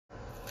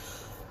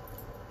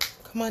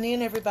Come on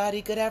in,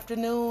 everybody. Good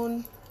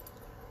afternoon.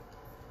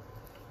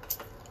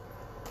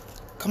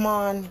 Come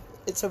on.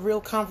 It's a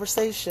real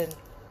conversation.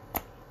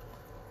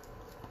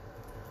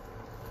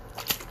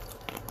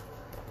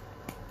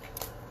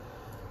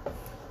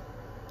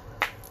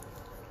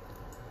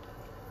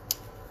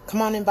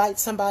 Come on, invite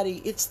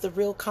somebody. It's the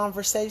real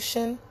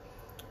conversation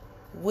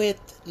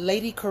with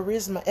Lady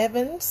Kirisma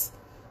Evans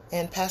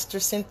and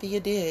Pastor Cynthia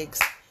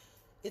Diggs.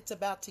 It's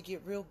about to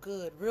get real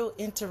good, real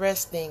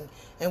interesting,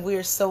 and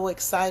we're so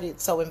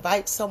excited. So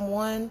invite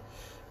someone.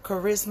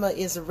 Kirisma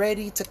is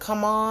ready to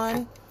come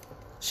on.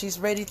 She's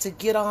ready to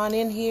get on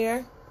in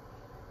here.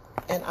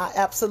 And I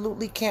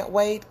absolutely can't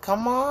wait.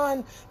 Come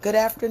on. Good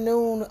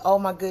afternoon. Oh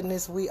my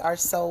goodness, we are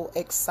so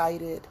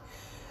excited.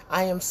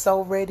 I am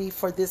so ready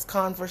for this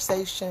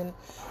conversation.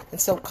 And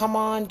so come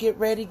on, get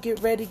ready, get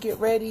ready, get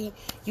ready.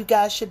 You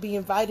guys should be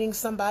inviting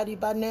somebody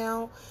by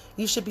now.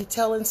 You should be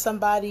telling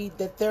somebody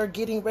that they're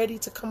getting ready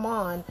to come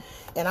on.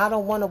 And I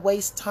don't want to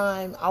waste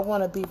time. I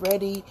want to be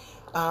ready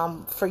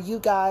for you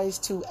guys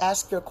to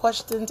ask your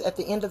questions at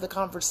the end of the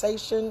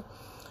conversation.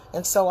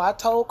 And so I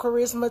told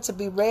Kirisma to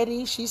be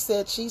ready. She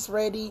said she's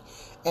ready,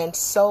 and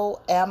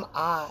so am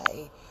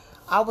I.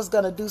 I was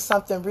going to do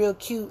something real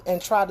cute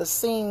and try to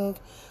sing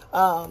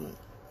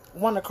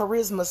one of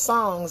Kirisma's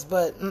songs,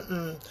 but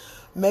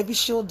maybe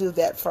she'll do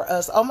that for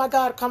us. Oh my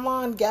God, come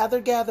on, gather,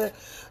 gather.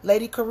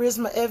 Lady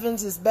Kirisma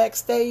Evans is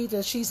backstage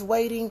and she's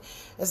waiting.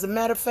 As a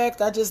matter of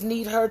fact, I just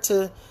need her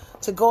to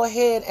go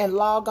ahead and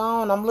log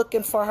on. I'm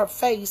looking for her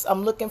face.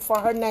 I'm looking for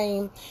her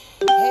name.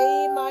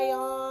 Hey,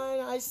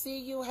 Mayan, I see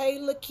you. Hey,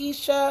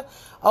 Lakeisha.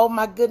 Oh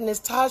my goodness,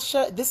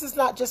 Tasha. This is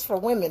not just for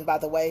women, by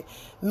the way.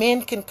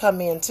 Men can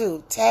come in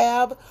too.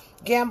 Tab,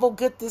 Gamble,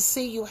 good to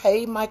see you.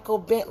 Hey, Michael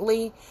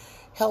Bentley.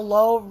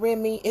 Hello,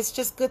 Remy. It's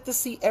just good to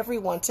see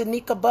everyone.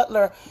 Tanika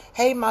Butler.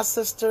 Hey, my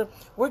sister.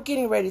 We're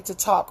getting ready to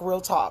talk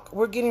real talk.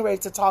 We're getting ready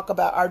to talk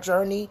about our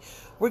journey.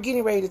 We're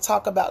getting ready to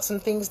talk about some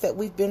things that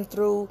we've been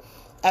through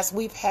as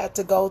we've had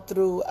to go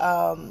through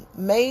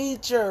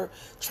major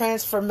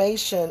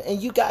transformation.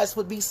 And you guys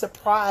would be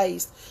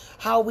surprised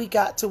how we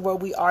got to where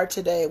we are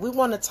today. We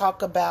want to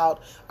talk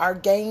about our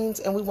gains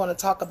and we want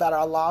to talk about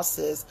our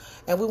losses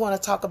and we want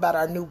to talk about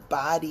our new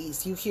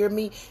bodies. You hear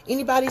me?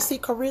 Anybody see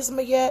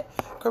Kirisma yet?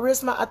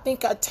 Kirisma, I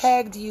think I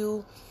tagged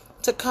you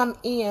to come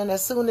in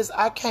as soon as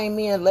I came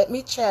in. Let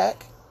me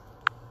check.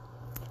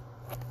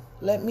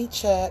 Let me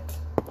check.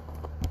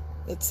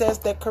 It says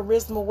that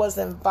Kirisma was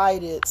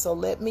invited, so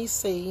let me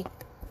see.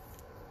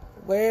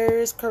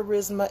 Where's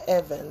Kirisma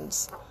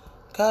Evans?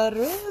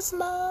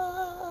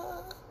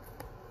 Kirisma.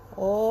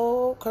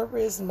 Oh,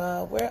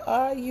 Kirisma, where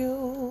are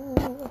you?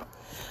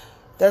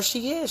 There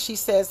she is. She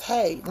says,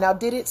 hey. Now,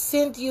 did it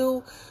send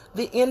you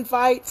the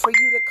invite for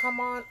you to come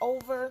on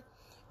over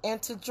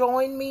and to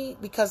join me?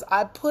 Because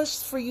I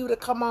pushed for you to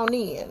come on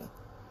in.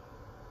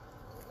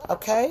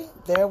 Okay,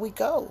 there we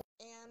go.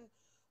 And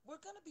we're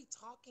going to be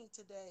talking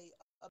today.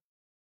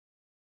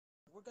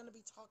 We're going to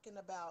be talking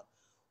about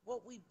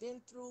what we've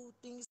been through,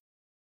 things.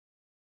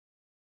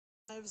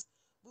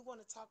 We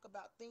want to talk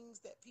about things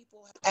that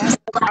people have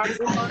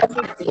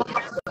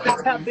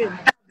have been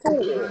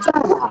pulled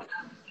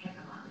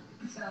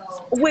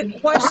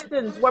with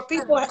questions where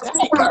people have,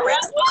 hey,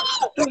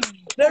 Kirisma!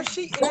 There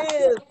she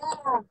is.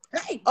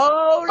 Hey.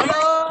 Oh,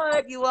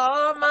 Lord, you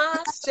are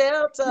my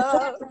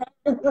shelter.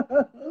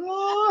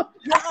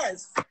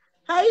 Yes.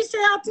 Hey,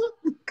 Shelter.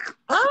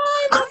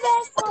 Hi, my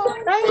best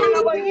friend. You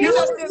know what? You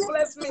just didn't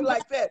bless me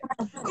like that.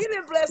 You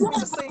didn't bless me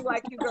to sing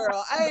like you,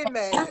 girl.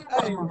 Amen.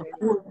 Amen.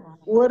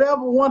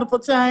 Whatever wonderful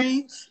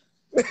change.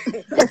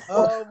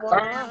 Oh,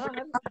 my.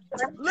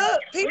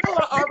 Look, people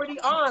are already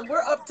on.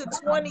 We're up to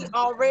 20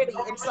 already.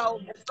 And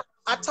so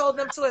I told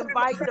them to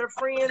invite their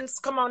friends.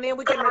 Come on in.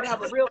 We're getting ready to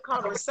have a real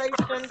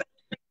conversation.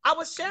 I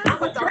was sharing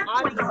with our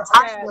audience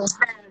that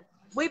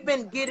we've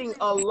been getting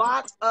a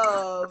lot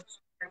of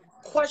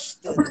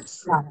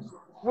questions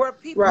where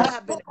people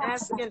have been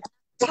asking,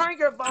 turn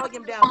your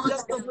volume down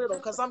just a little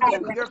because I'm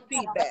getting your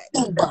feedback.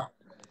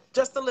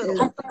 Just a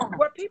little.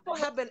 Where people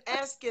have been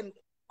asking,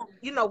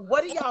 you know,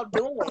 what are y'all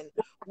doing?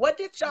 What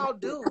did y'all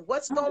do?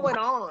 What's going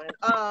on?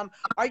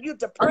 Are you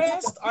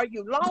depressed? Are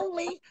you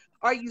lonely?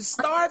 Are you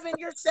starving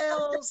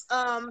yourselves?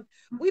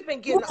 We've been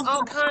getting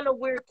all kind of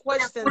weird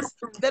questions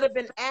that have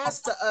been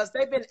asked to us.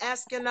 They've been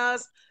asking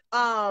us,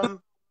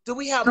 do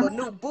we have a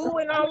new boo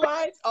in our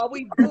life? Are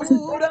we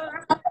booed up?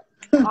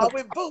 Are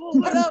we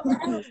booed up?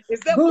 Is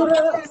that what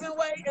we're losing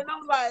weight? And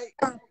I'm like,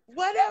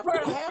 whatever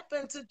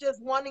happened to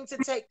just wanting to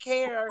take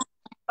care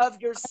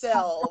of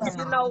yourselves?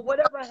 You know,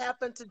 whatever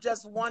happened to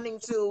just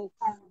wanting to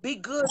be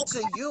good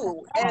to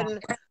you?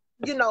 And,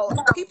 you know,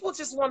 people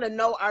just want to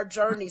know our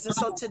journeys. And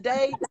so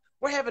today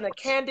we're having a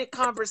candid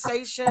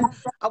conversation.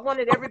 I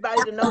wanted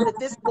everybody to know that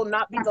this will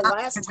not be the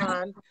last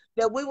time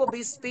that we will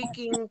be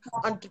speaking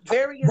on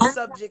various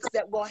subjects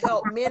that will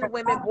help men,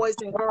 women, boys,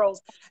 and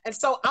girls. And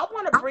so I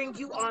want to bring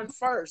you on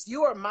first.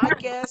 You are my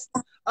guest.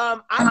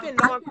 I've been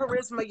knowing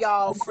Kirisma,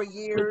 y'all, for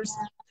years.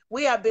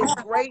 We have been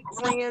great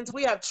friends.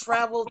 We have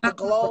traveled the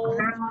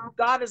globe.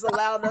 God has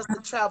allowed us to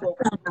travel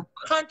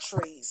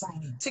countries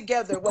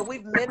together where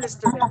we've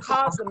ministered in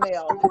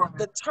Cozumel,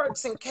 the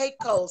Turks and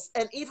Caicos,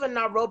 and even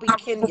Nairobi,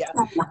 Kenya.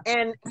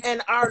 And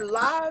our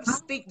lives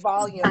speak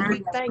volume.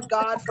 We thank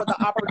God for the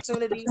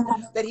opportunities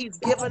that He's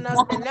given us.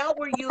 And now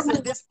we're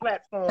using this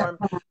platform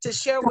to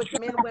share with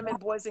men, women,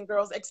 boys, and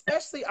girls,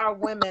 especially our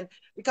women,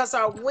 because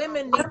our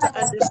women need to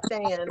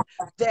understand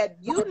that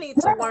you need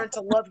to learn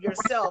to love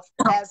yourself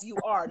as you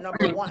are,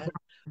 number one.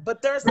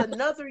 But there's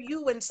another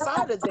you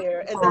inside of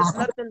there, and there's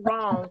nothing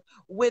wrong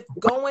with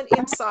going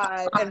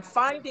inside and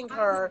finding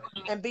her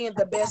and being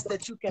the best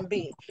that you can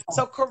be.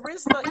 So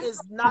Kirisma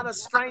is not a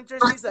stranger.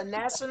 She's a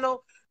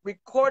national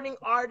recording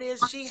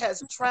artist. She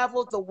has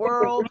traveled the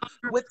world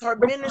with her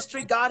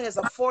ministry. God has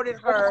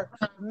afforded her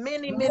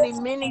many, many,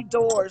 many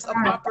doors of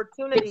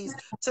opportunities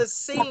to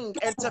sing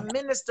and to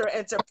minister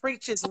and to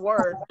preach His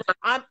word.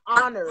 I'm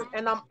honored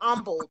and I'm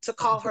humbled to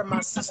call her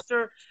my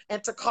sister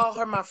and to call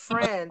her my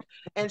friend.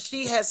 And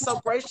she has so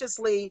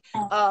graciously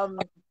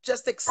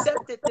just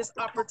accepted this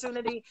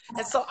opportunity.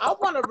 And so I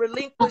want to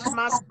relinquish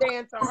my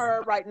stand to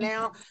her right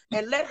now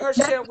and let her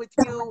share with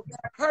you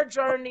her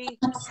journey,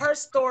 her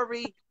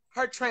story,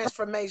 her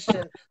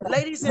transformation.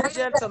 Ladies and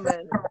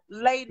gentlemen,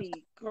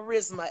 Lady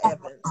Kirisma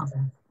Evans.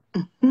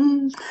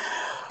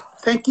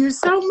 Thank you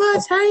so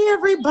much. Hey,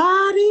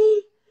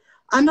 everybody.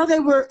 I know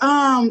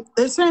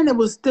they're saying they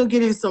was still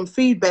getting some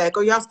feedback.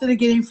 Are y'all still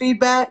getting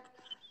feedback?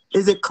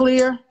 Is it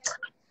clear?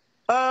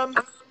 I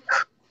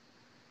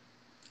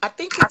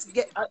think it's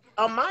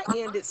on my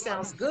end. It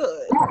sounds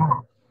good.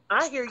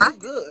 I hear you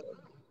good.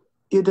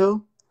 You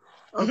do?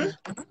 Okay.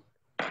 Mm-hmm.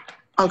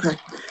 Okay.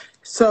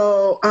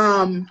 So,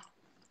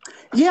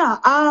 yeah,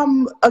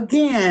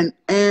 again,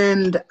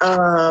 and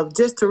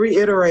just to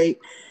reiterate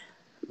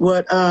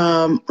what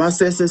my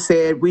sister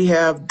said, we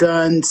have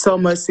done so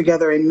much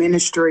together in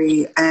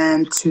ministry,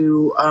 and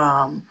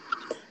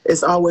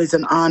it's always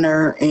an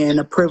honor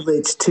and a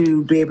privilege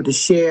to be able to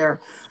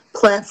share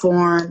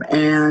platform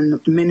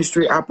and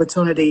ministry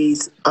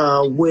opportunities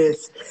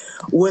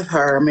with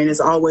her. I mean,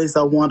 it's always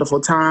a wonderful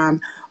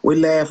time. We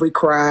laugh, we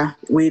cry,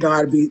 we know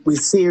how to we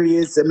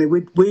serious. I mean,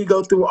 we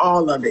go through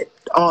all of it,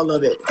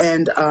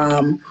 and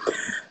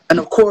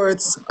of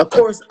course,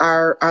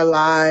 our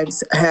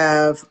lives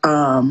have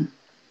gone.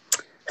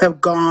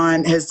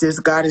 God has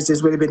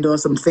just really been doing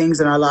some things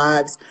in our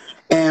lives,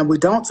 and we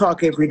don't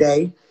talk every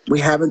day. We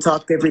haven't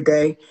talked every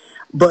day,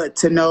 but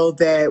to know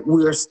that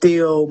we are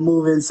still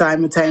moving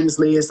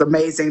simultaneously, it's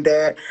amazing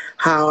that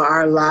how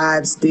our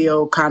lives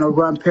still kind of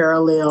run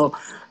parallel,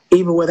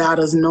 even without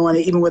us knowing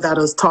it, even without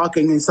us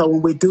talking. And so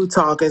when we do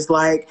talk, it's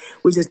like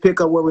we just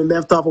pick up where we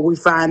left off, and we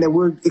find that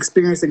we're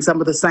experiencing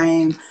some of the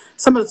same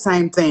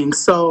things.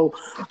 So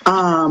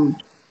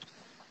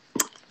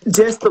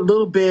just a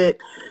little bit,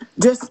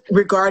 just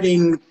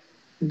regarding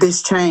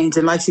this change.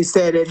 And like she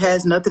said, it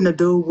has nothing to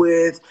do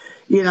with,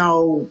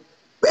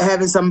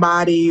 having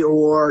somebody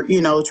or,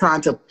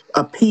 trying to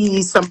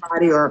appease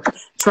somebody or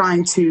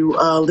trying to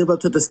live up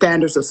to the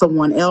standards of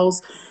someone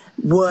else.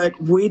 What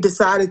we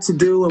decided to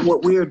do and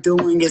what we are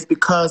doing is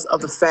because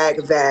of the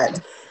fact that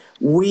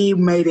we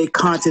made a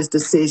conscious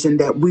decision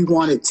that we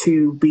wanted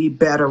to be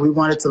better. We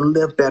wanted to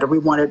live better. We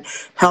wanted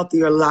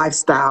healthier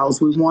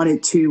lifestyles. We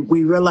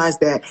realized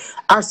that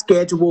our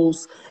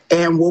schedules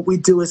and what we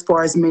do as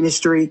far as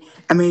ministry,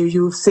 I mean,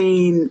 you've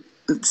seen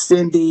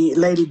Cindy,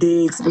 Lady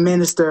Diggs,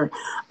 minister.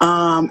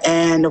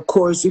 And of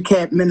course, you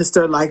can't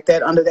minister like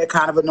that under that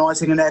kind of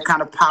anointing and that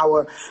kind of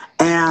power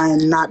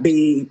and not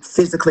be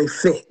physically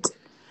fit,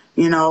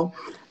 And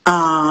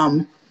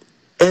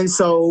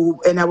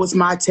that was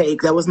my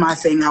take. That was my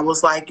thing. I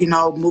was like,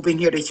 moving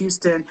here to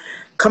Houston,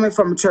 coming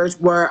from a church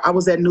where I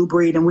was at New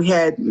Breed and we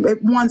had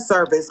one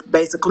service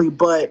basically,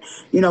 but,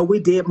 we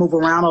did move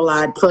around a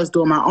lot, plus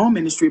doing my own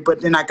ministry.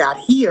 But then I got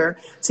here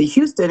to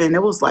Houston and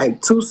it was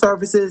like 2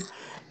 services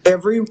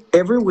every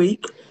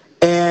week,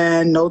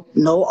 and no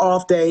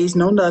off days,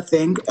 no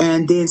nothing.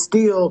 And then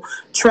still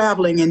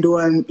traveling and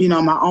doing,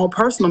 my own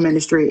personal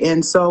ministry.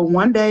 And so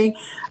one day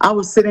I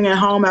was sitting at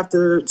home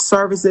after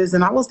services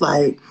and I was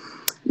like,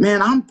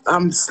 man,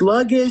 I'm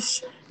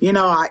sluggish.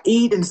 I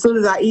eat, and as soon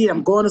as I eat,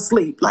 I'm going to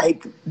sleep.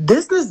 Like,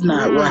 this is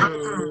not right.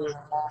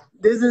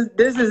 This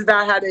is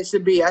not how this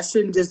should be. I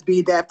shouldn't just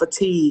be that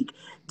fatigued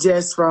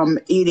just from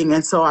eating.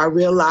 And so I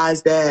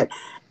realized that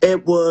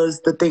it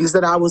was the things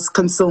that I was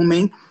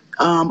consuming,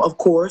 of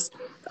course,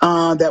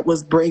 that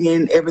was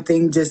bringing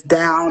everything just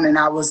down, and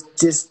it was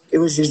just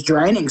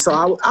draining.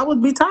 So I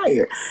would be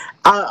tired.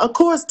 Of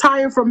course,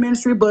 tired from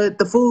ministry, but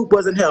the food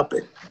wasn't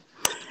helping.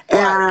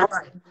 And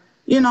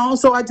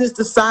so I just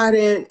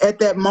decided at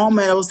that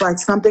moment, I was like,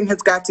 something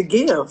has got to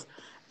give.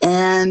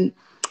 And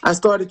I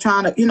started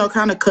trying to,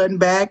 kind of cutting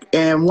back.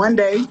 And one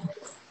day,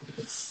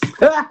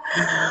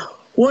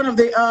 one of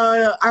the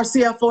our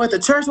CFO at the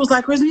church was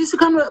like, Chris, you should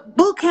come to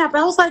boot camp.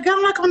 And I was like,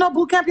 I'm not coming to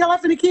boot camp. Y'all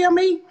finna kill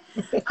me,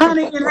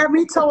 honey, and have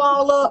me toe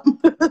all up.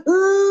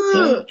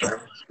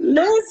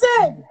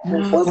 Listen,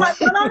 it was like,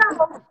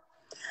 no.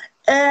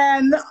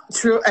 And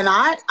true. And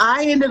I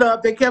ended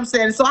up, they kept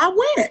saying, so I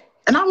went.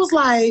 And I was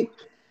like,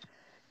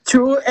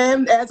 True.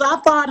 And as I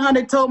thought,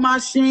 honey, told my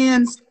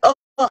shins,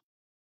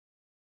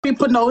 be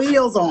put no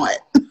heels on.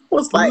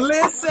 Was like,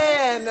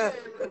 Listen,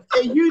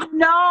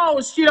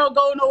 and she don't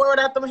go nowhere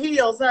without them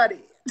heels,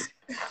 honey.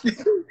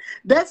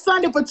 That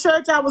Sunday for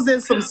church, I was in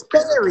some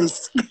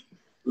Sperry's.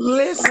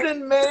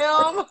 listen,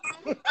 ma'am.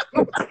 I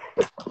said,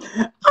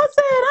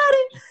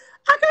 honey,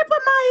 I can't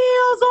put my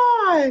heels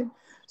on.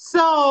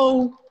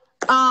 So,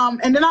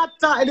 and then I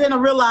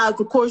realized,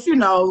 of course,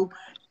 in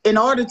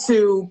order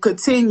to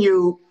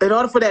continue, in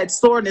order for that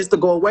soreness to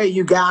go away,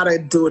 you gotta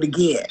do it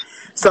again.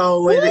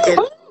 So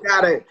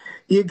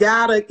you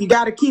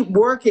gotta keep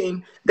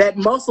working that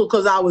muscle,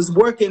 because I was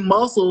working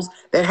muscles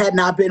that had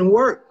not been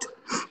worked,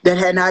 that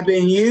had not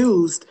been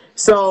used.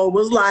 So it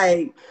was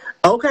like,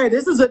 okay,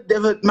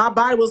 my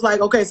body was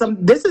like, okay,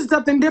 this is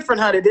something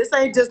different, honey. This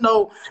ain't just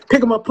no pick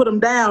them up, put them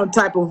down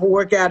type of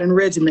workout and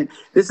regimen.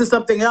 This is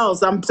something else.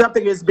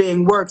 Something is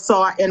being worked.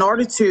 So in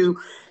order to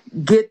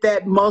get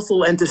that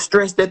muscle and to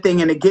stretch that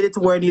thing and to get it to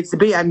where it needs to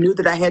be, I knew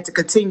that I had to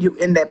continue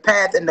in that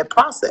path, in that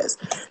process.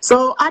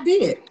 So I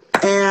did,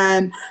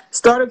 and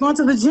started going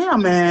to the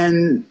gym.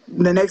 And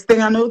the next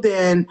thing I knew,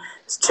 then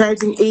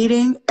changing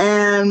eating,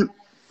 and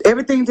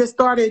everything just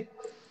started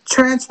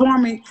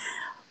transforming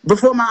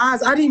before my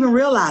eyes. I didn't even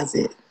realize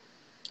it.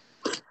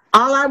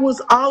 All I was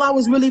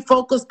really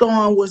focused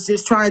on was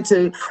just I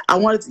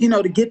wanted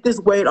to get this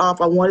weight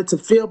off. I wanted to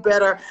feel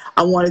better.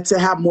 I wanted to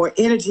have more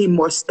energy,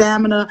 more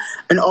stamina,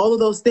 and all of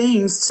those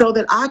things so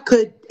that I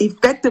could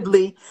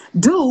effectively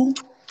do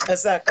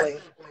Exactly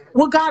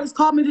what God has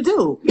called me to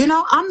do.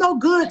 I'm no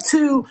good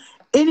to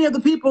any of the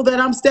people that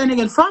I'm standing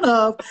in front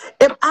of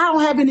if I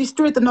don't have any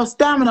strength and no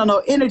stamina,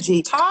 no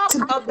energy. Talk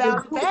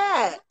about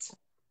that.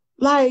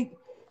 Like,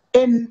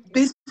 and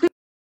these people,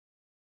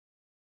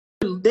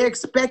 they're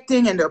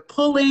expecting and they're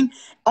pulling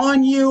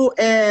on you,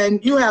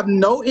 and you have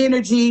no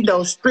energy,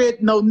 no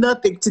strength, no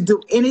nothing to do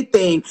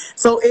anything.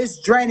 So it's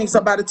draining. So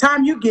by the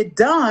time you get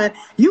done,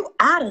 you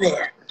out of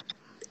there.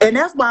 And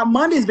that's why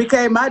Mondays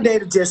became my day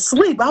to just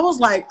sleep. I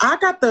was like, I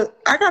got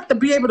to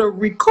be able to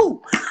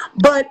recoup.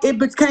 But it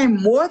became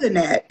more than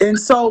that. And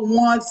so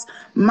once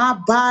my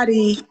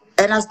body,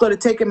 and I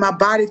started taking my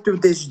body through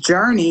this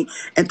journey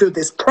and through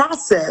this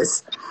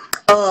process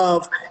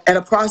of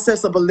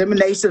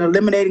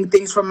eliminating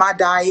things from my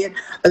diet,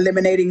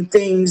 eliminating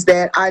things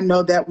that I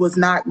know that was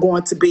not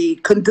going to be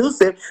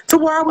conducive to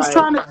where I was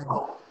trying to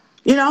go,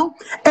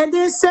 and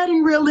then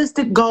setting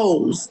realistic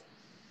goals.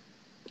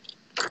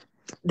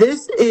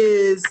 This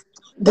is...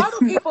 Why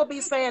do people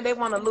be saying they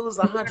want to lose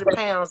 100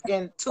 pounds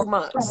in 2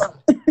 months?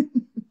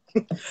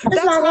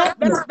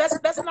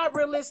 That's not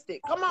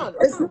realistic. Come on.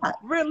 It's not.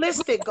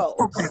 Realistic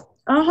goals.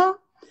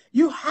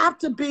 You have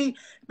to be,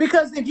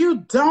 because if you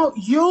don't,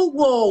 you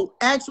will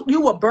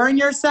burn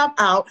yourself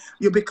out.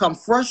 You'll become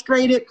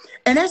frustrated.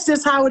 And that's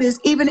just how it is,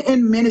 even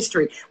in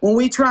ministry. When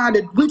we try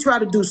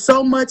to do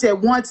so much at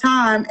one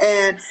time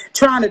and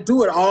trying to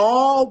do it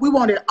all, we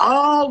want it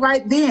all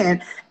right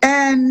then.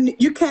 And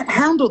you can't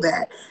handle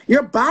that.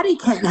 Your body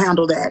can't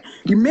handle that.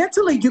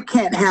 Mentally, you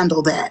can't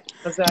handle that.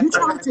 Exactly. You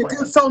try to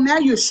do so, now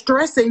you're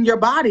stressing your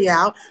body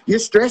out. You're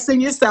stressing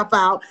yourself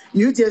out.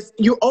 You're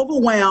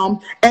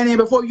overwhelmed. And then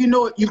before you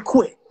know it, you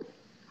quit.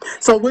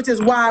 So which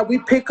is why we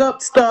pick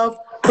up stuff,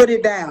 put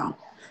it down.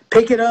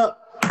 Pick it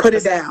up, put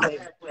it down.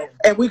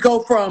 And we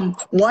go from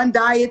one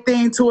diet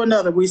thing to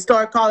another. We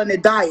start calling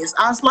it diets.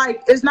 I was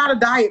like, it's not a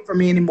diet for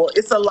me anymore.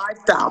 It's a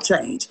lifestyle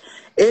change.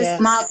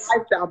 It's my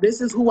lifestyle.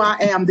 This is who I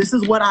am. This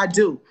is what I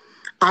do.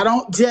 I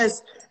don't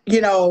just,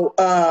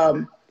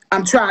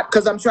 I'm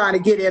trying to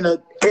get in a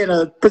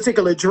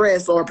particular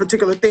dress or a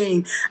particular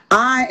thing.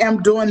 I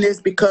am doing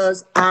this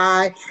because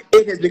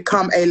it has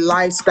become a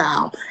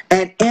lifestyle,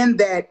 and in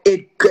that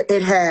it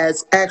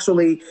has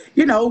actually,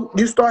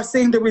 you start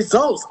seeing the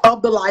results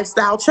of the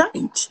lifestyle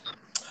change.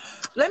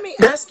 Let me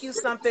ask you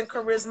something,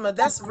 Kirisma.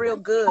 That's real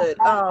good.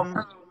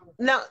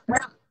 Now,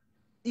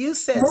 you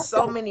said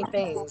so many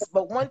things,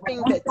 but one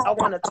thing that I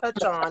want to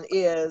touch on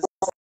is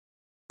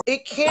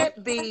it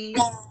can't be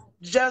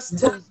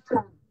just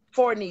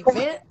for an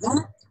event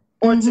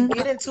or to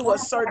get into a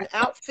certain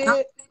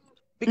outfit,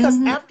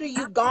 because after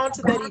you've gone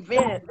to that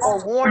event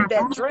or worn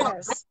that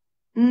dress,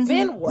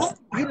 then what?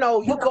 You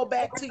go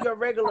back to your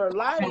regular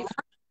life.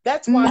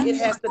 That's why it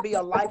has to be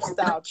a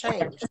lifestyle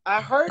change.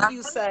 I heard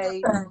you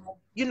say,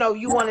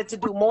 you wanted to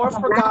do more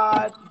for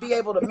God, be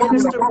able to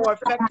minister more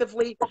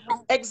effectively.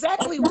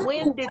 Exactly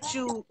when did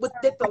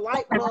the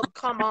light bulb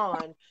come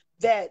on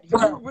that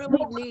you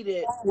really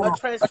needed a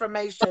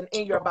transformation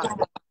in your body?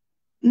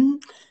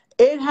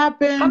 It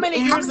happened. How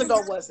many years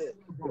ago was it?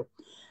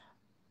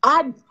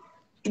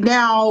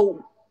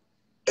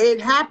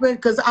 It happened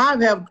because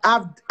I've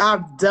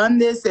done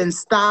this and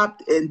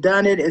stopped and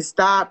done it and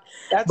stopped.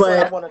 That's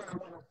but what I want to.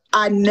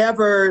 I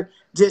never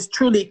just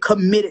truly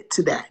committed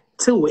to it.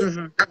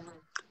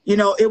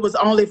 It was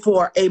only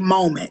for a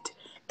moment.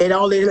 It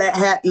only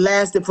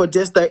lasted for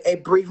just a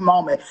brief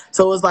moment.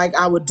 So it was like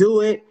I would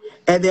do it,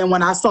 and then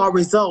when I saw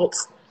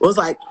results, it was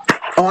like,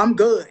 oh, I'm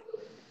good.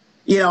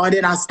 And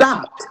then I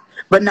stopped.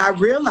 but not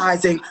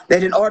realizing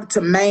that in order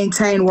to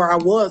maintain where I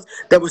was,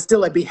 there was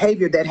still a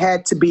behavior that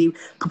had to be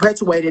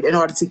perpetuated in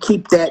order to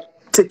keep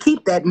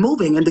that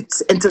moving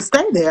and to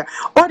stay there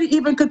or to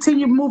even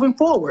continue moving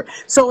forward.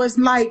 So it's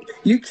like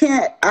you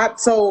can't.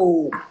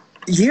 So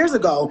years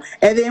ago,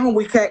 and then when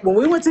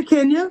we went to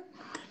Kenya,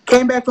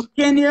 came back from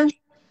Kenya.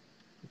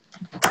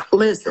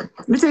 Listen,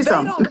 let me tell you They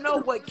something. don't know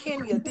what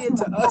Kenya did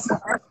to us.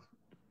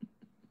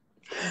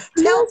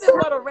 Tell them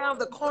what around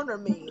the corner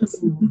means.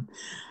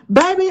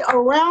 Baby,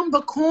 around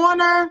the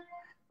corner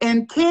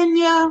in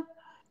Kenya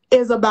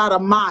is about a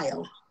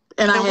mile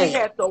and a And we half.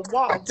 had to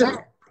walk.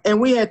 And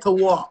we had to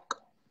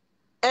walk.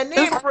 And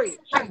then preach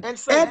and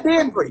sing. And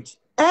then preach.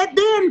 And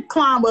then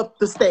climb up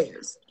the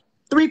stairs.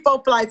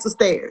 3-4 flights of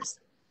stairs.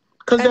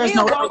 And then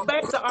walk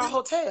back to our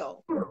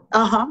hotel.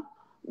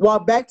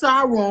 Walk back to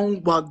our room,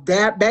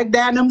 back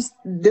down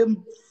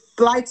them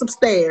flights of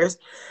stairs.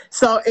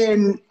 So,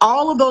 in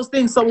all of those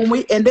things. So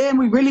then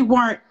we really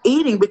weren't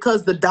eating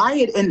because the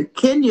diet in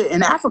Kenya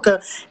and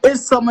Africa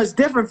is so much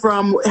different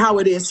from how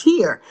it is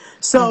here.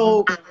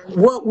 So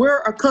what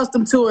we're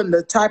accustomed to and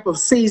the type of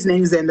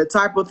seasonings and the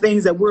type of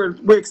things that we're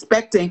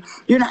expecting,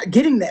 you're not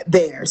getting that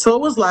there. So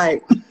it was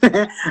like,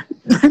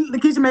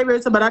 Lakeisha maybe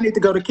it's but I need to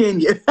go to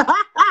Kenya.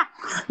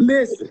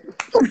 Listen.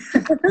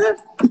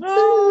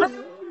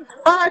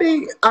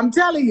 Honey, I'm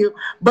telling you,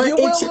 but you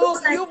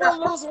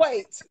will lose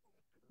weight.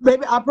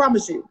 Baby, I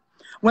promise you.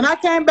 When I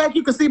came back,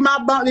 you could see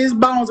these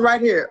bones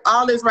right here.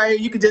 All this right here,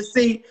 you could just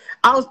see.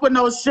 I was putting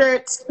those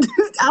shirts.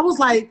 I was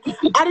like,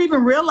 I didn't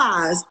even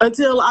realize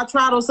until I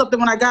tried on something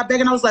when I got back,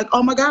 and I was like,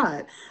 oh my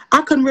God,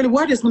 I couldn't really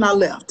wear this when I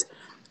left.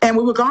 And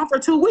we were gone for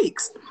 2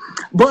 weeks.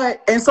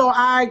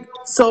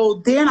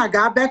 So then we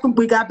got back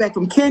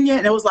from Kenya,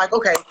 and it was like,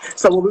 okay,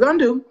 so what we're gonna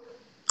do,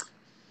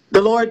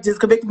 the Lord just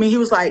convicted me. He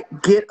was like,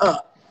 get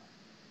up.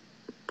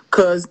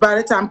 Because by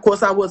the time, of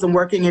course, I wasn't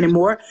working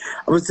anymore.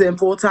 I was in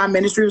full-time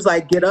ministry. It was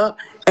like, get up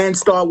and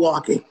start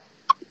walking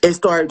and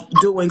start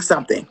doing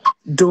some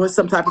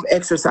type of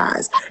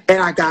exercise.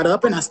 And I got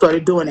up and I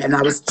started doing it. And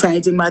I was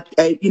changing my,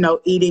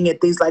 eating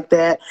and things like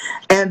that.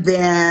 And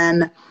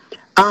then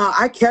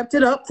I kept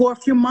it up for a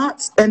few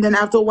months. And then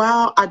after a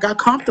while, I got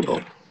comfortable.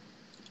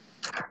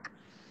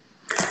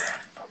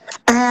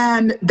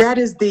 And that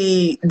is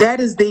the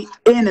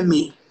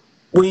enemy.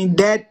 When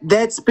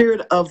that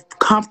spirit of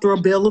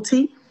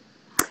comfortability,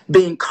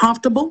 being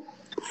comfortable,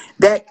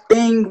 that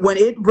thing, when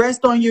it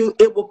rests on you,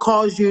 it will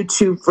cause you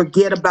to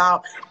forget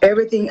about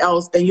everything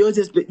else, and you'll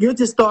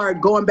just start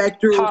going back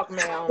through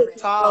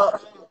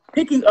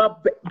picking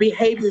up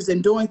behaviors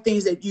and doing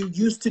things that you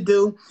used to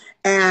do,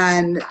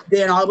 and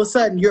then all of a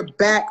sudden you're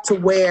back to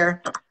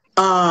where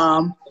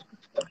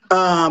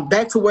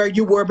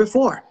you were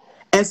before.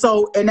 And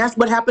that's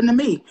what happened to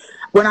me.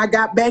 When I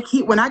got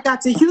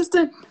to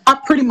Houston, I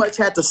pretty much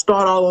had to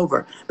start all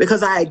over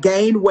because I had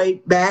gained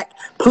weight back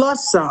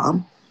plus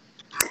some.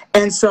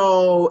 And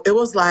so it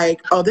was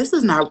like, oh, this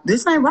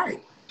ain't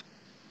right.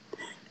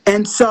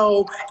 And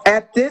so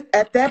at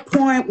that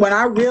point, when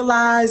I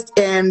realized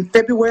in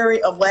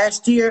February of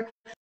last year,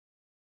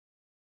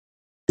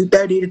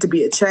 there needed to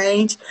be a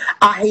change.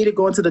 I hated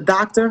going to the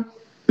doctor.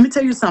 Let me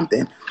tell you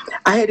something.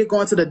 I hated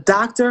going to the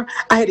doctor.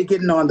 I hated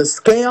getting on the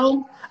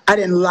scale. I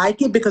didn't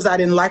like it because I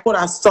didn't like what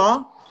I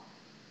saw.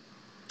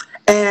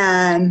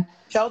 And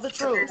tell the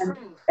truth.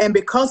 And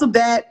because of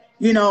that,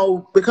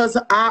 because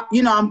I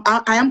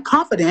am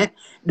confident.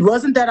 It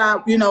wasn't that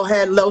I,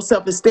 had low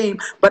self-esteem,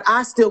 but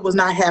I still was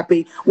not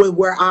happy with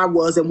where I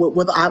was and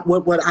what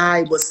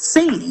I was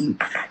seeing,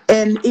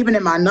 and even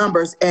in my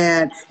numbers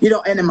and,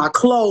 and in my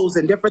clothes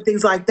and different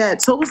things like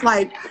that. So it was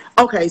like,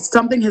 okay,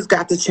 something has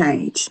got to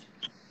change.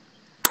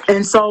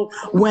 And so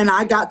when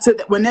I got to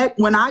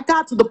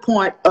the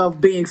point of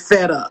being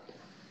fed up,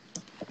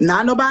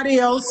 not nobody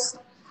else,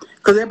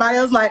 because everybody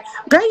else like,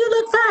 girl, you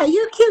look fine,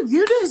 you're cute,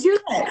 you this, you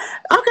that.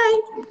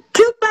 Okay,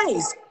 cute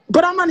face,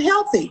 but I'm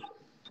unhealthy.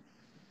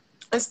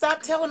 And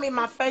stop telling me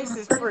my face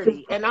is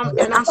pretty and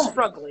I'm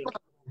struggling.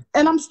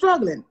 And I'm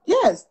struggling.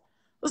 Yes,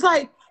 it's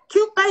like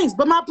cute face,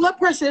 but my blood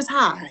pressure is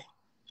high.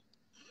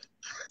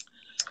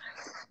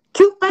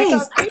 Cute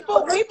face.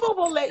 Because people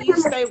will let you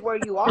stay where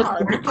you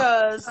are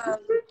because,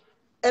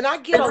 and I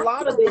get a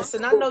lot of this,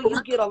 and I know you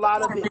get a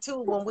lot of it too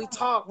when we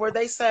talk, where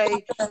they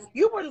say,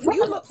 you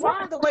look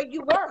fine the way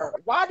you were.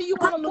 Why do you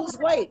want to lose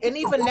weight? And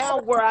even now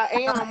where I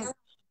am,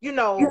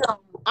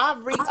 I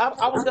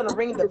was going to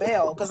ring the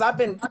bell because I've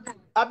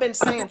been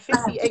saying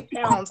 58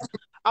 pounds.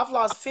 I've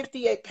lost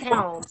 58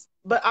 pounds,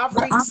 but I've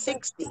reached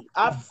 60.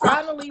 I've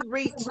finally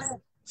reached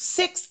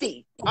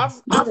 60.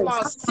 I've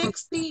lost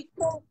 60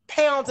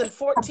 pounds and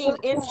 14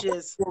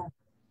 inches.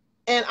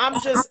 And I'm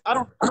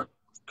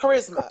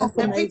Kirisma.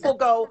 And people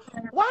go,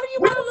 why do you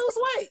want to lose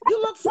weight?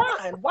 You look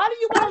fine. Why do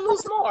you want to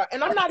lose more?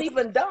 And I'm not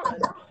even done.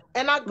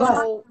 And I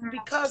go,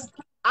 because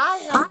I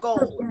have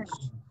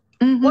goals.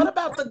 Mm-hmm. What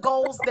about the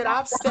goals that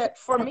I've set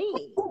for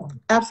me?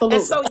 Absolutely.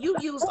 And so you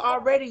used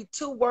already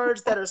 2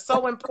 words that are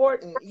so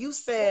important. You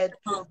said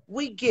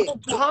we get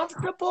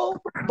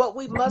comfortable, but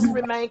we must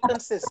remain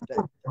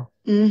consistent.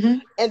 Mm-hmm.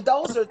 And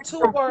those are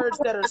two words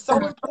that are so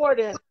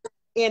important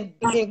in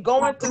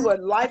going through a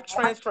life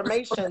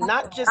transformation,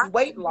 not just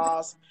weight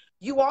loss.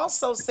 You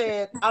also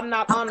said, I'm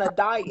not on a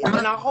diet.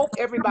 And I hope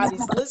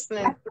everybody's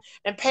listening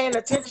and paying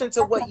attention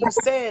to what you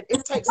said.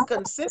 It takes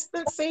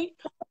consistency,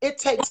 it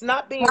takes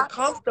not being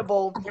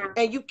comfortable,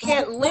 and you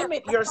can't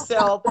limit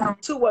yourself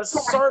to a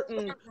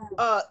certain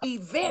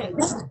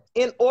event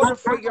in order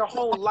for your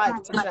whole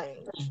life to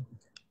change.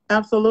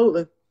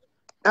 Absolutely.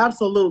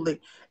 Absolutely.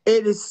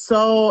 It's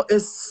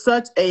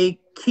such a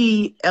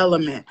key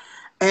element.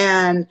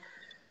 And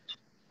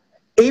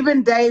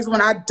even days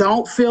when I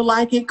don't feel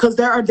like it, because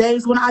there are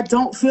days when I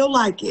don't feel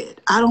like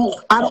it. I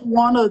don't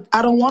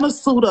want to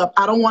suit up.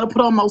 I don't want to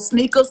put on my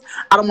sneakers.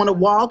 I don't want to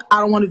walk. I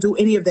don't want to do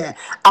any of that.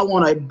 I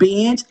want to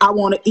binge. I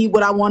want to eat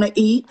what I want to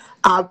eat.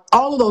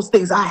 All of those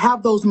things. I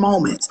have those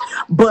moments.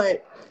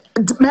 But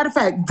matter of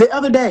fact, the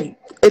other day,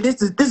 and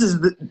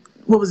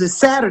what was it,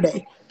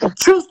 Saturday?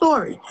 True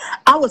story.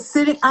 I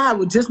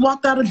would just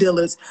walked out of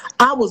Dillard's.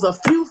 I was a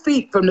few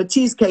feet from the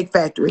Cheesecake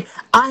Factory.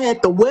 I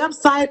had the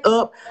website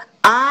up.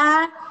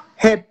 I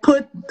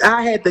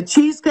I had the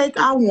cheesecake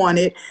I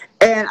wanted,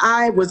 and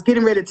I was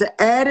getting ready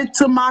to add it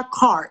to my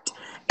cart,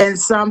 and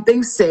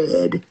something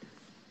said,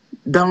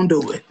 don't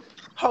do it.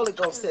 Holy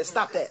Ghost says,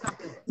 stop that.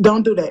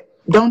 Don't do that.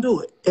 Don't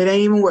do it. It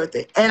ain't even worth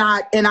it. And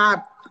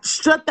I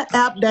shut the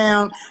app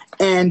down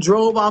and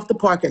drove off the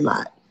parking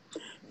lot.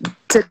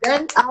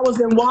 Today I was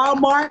in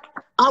Walmart.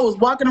 I was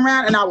walking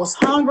around and I was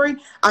hungry.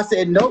 I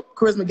said, nope,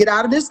 Kirisma, get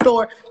out of this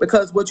store,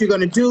 because what you're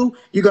going to do,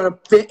 you're going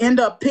to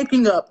end up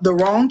picking up the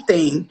wrong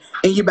thing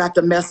and you're about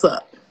to mess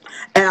up.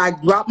 And I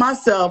dropped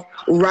myself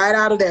right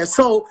out of there.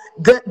 So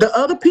the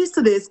other piece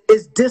to this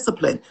is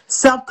discipline,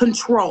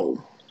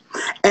 self-control.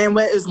 And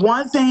there is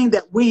one thing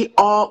that we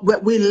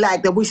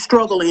lack, that we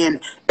struggle in,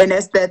 and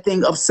that's that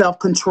thing of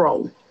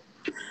self-control.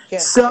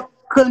 Yes.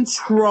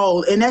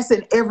 Self-control, and that's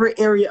in every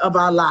area of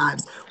our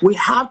lives. We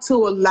have to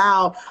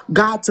allow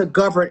God to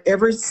govern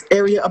every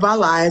area of our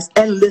lives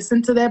and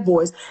listen to that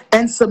voice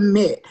and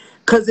submit,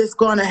 because it's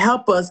going to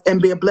help us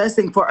and be a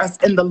blessing for us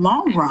in the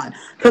long run.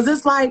 Because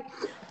it's like,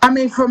 I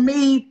mean, for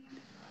me,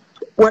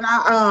 when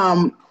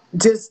I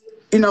just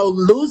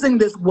losing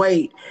this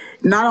weight,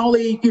 not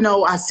only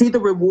I see the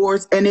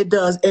rewards, and it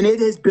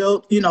has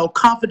built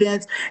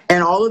confidence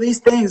and all of these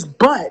things,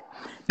 but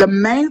the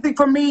main thing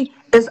for me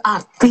is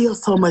I feel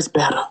so much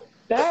better.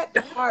 That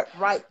part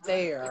right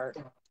there.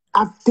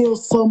 I feel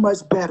so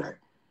much better.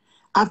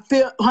 I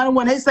feel, honey,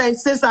 when they say,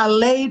 since I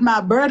laid my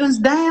burdens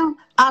down,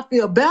 I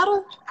feel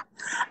better.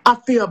 I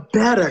feel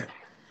better.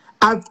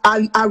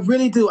 I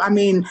really do. I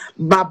mean,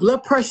 my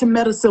blood pressure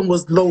medicine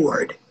was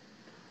lowered.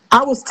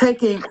 I was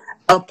taking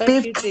a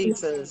Thank you, 50, a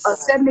Jesus.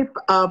 70,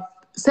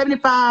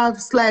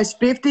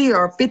 75/50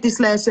 or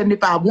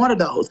 50/75, one of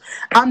those.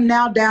 I'm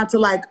now down to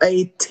like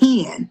a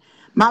 10.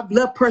 My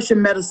blood pressure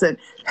medicine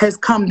has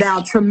come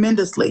down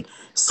tremendously.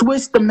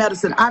 Switched the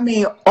medicine. I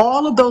mean,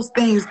 all of those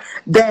things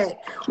that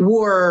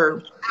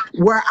were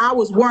where I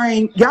was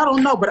wearing, y'all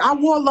don't know, but I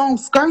wore long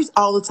skirts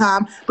all the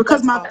time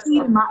because That's my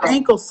feet and awesome. my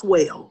ankles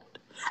swelled.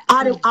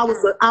 I didn't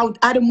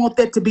want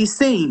that to be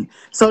seen.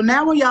 So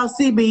now when y'all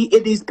see me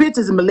in these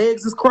pictures and my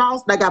legs is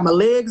crossed, I got my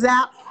legs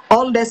out,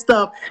 all of that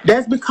stuff,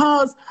 that's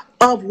because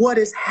of what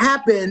has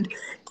happened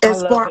I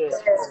as love far it.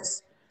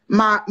 as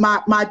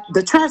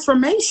the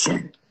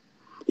transformation.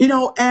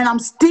 And I'm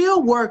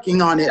still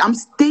working on it. I'm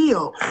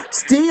still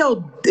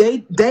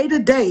day to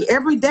day,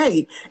 every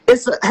day.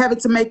 It's having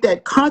to make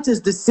that conscious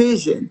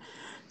decision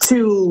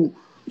to,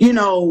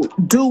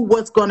 do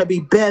what's going to be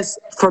best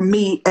for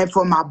me and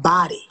for my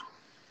body.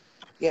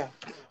 Yeah.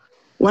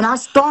 When I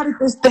started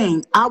this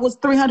thing, I was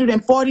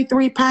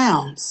 343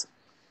 pounds.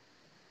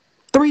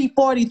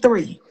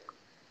 343.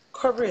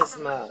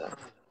 Kirisma.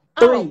 I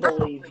don't Three.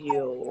 believe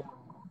you.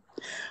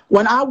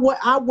 When I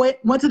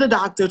went to the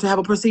doctor to have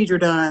a procedure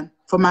done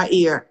for my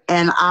ear,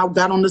 and I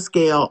got on the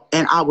scale,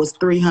 and I was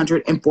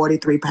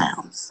 343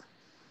 pounds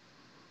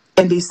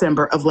in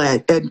December of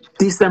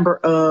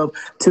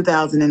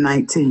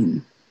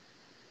 2019.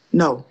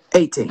 No,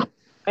 18.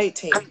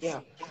 18. Yeah.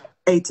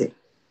 18.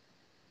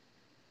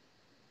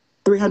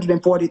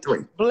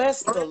 343.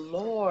 Bless the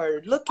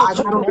Lord. Look I at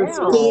got you on the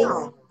now.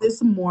 scale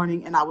this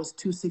morning, and I was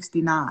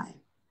 269.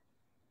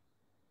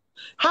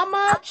 How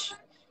much?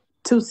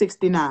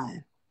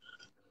 269.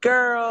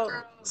 Girl,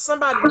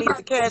 somebody needs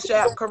to cash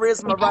app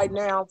Kirisma right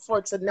now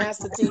for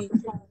tenacity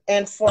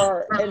and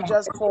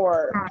just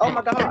for, oh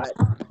my God,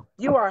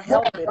 you are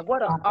helping.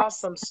 What an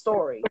awesome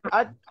story.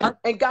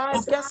 And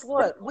guys, guess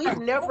what? We've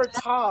never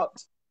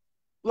talked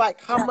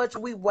like how much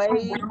we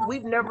weighed.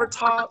 We've never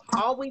talked.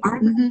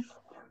 Mm-hmm.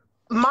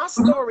 My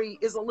story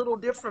is a little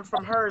different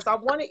from hers. I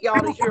wanted y'all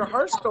to hear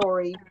her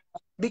story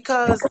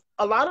because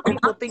a lot of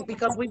people think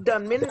because we've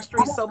done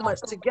ministry so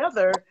much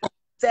together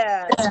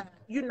that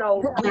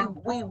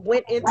we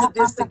went into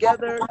this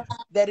together,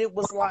 that it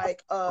was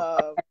like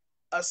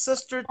a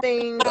sister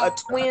thing, a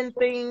twin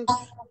thing.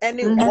 And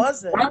it Mhm.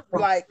 wasn't.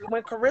 Like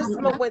when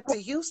Kirisma went to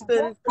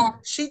Houston,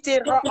 she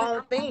did her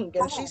own thing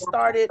and she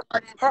started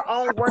her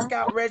own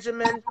workout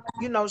regimen.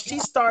 You know, she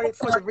started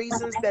for the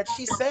reasons that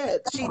she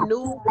said. She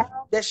knew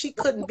that she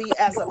couldn't be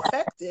as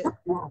effective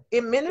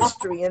in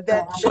ministry and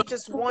that she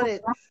just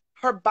wanted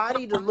her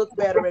body to look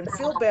better and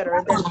feel better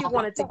and that she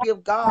wanted to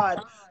give God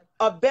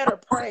a better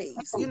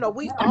praise. You know,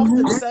 we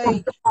often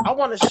say, I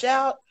want to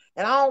shout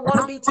and I don't want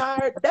to be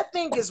tired. That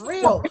thing is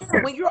real.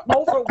 When you're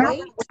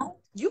overweight,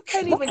 you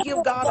can't even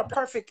give God a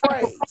perfect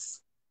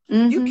praise.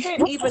 You Mhm.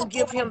 can't even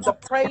give him the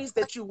praise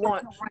that you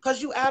want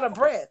because you out of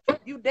breath.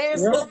 You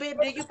dance a Yep. little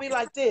bit, then you be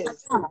like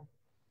this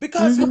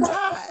because you Mhm.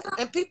 tired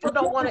and people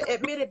don't want to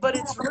admit it, but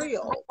it's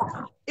real.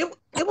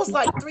 It was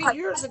like 3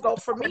 years ago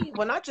for me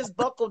when I just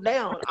buckled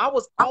down. I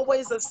was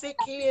always a sick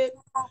kid.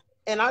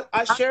 And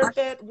I shared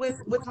that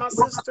with my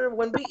sister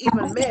when we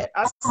even met.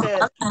 I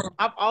said,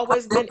 I've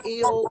always been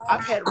ill.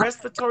 I've had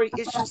respiratory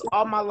issues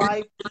all my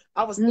life.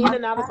 I was in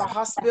and out of the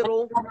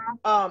hospital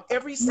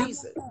every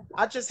season.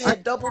 I just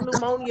had double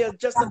pneumonia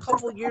just a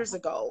couple years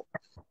ago.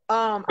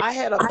 I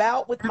had a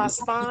bout with my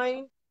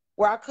spine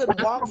where I couldn't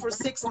walk for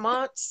 6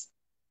 months,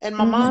 and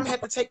my mom Mhm.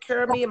 had to take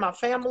care of me and my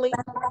family.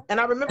 And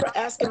I remember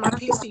asking my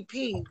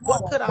PCP,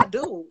 what could I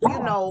do? You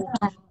know,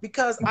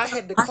 because I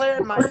had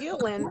declared my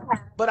healing,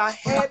 but I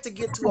had to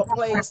get to a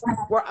place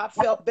where I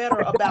felt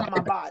better about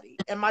my body.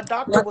 And my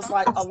doctor was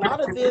like, a lot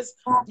of this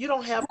you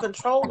don't have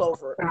control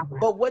over.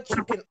 But what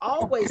you can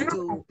always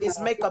do is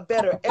make a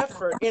better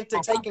effort into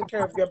taking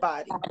care of your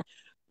body.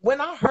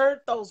 When I heard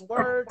those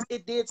words,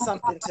 it did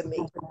something to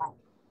me.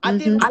 I Mhm.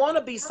 didn't want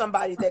to be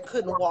somebody that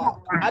couldn't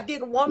walk. I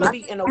didn't want to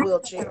be in a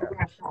wheelchair.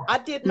 I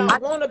did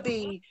not want to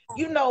be,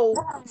 you know,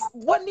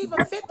 wasn't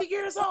even 50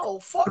 years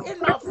old. For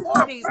in my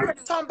 40s,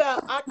 talking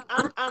about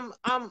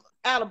I'm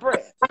out of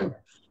breath.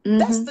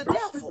 That's Mhm. the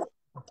devil.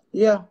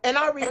 Yeah. And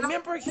I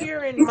remember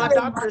hearing my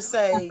doctor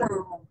say,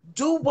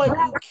 do what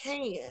you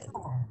can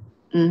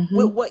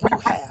with Mhm. what you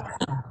have.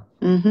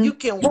 You Mhm.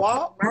 can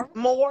walk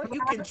more,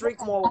 you can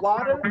drink more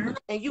water,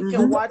 and you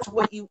can watch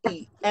what you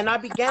eat. And I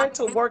began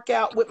to work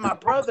out with my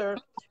brother,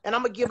 and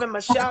I'm going to give him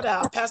a shout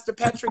out, Pastor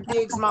Patrick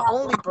Diggs, my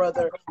only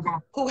brother,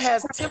 who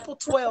has Temple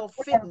 12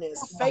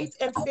 Fitness, Faith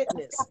and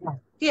Fitness.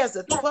 He has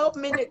a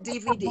 12-minute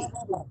DVD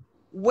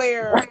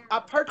where I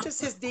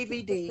purchased his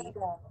DVD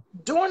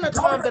during the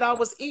time that I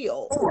was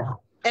ill.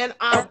 And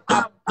I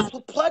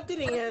plugged it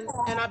in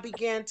and I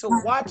began to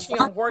watch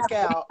him work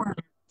out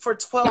for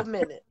 12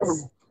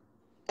 minutes.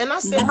 And I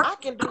said, I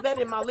can do that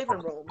in my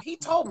living room. He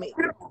told me,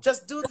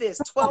 just do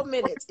this 12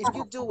 minutes. If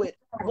you do it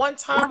one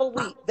time a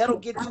week, that'll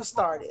get you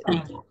started.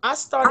 I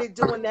started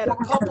doing that a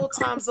couple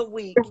times a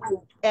week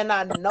and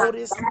I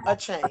noticed a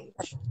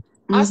change.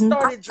 I Mhm.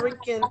 started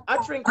drinking, I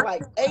drink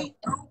like 8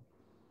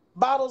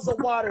 bottles of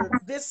water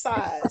this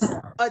size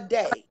a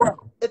day.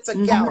 It's a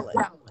Mhm.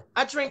 gallon.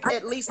 I drink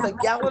at least a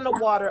gallon of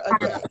water a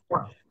day.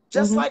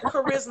 Just Mhm. like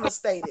Kirisma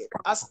stated,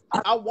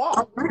 I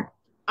walked.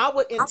 I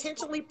would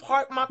intentionally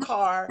park my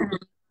car.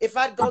 If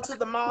I'd go to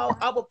the mall,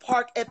 I would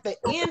park at the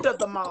end of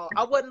the mall.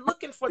 I wasn't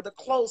looking for the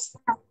close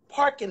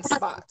parking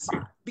spots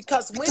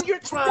because when you're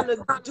trying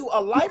to do a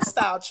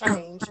lifestyle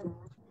change,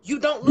 you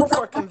don't look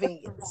for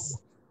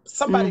convenience.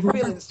 Somebody Mhm.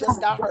 feelings just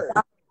got hurt.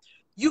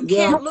 You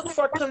Yeah. can't look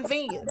for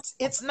convenience.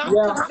 It's not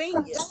Yeah.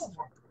 convenient.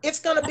 It's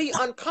going to be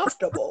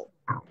uncomfortable.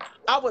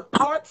 I would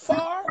park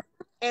far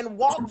and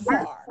walk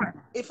far.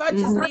 If I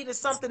just Mhm. needed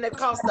something that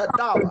cost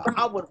 $1,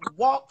 I would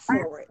walk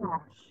for it.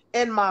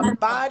 And my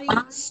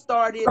body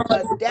started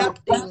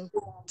adapting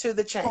to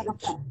the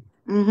change.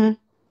 Mhm.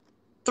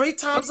 3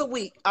 times a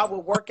week, I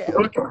would work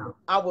out.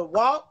 I would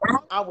walk,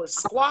 I would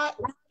squat,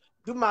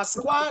 do my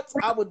squats,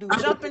 I would do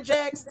jumping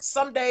jacks.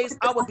 Some days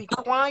I would be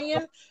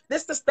crying.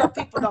 This is the stuff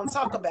people don't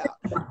talk about.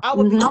 I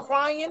would be Mhm.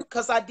 crying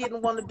because I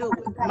didn't want to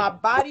do it. My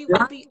body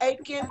would be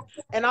aching,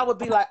 and I would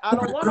be like, I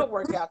don't want to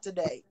work out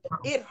today.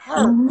 It Mhm.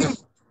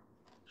 hurts.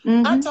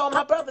 I Mhm. told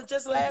my brother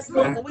just last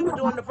month when we were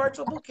doing the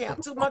virtual boot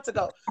camp 2 months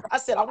ago, I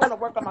said, I want to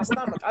work on my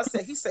stomach. I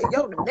said, he said,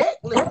 yo, the neck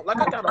little.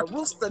 Like I got a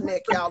rooster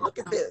neck, y'all. Look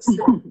at this.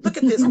 Look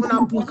at this. When I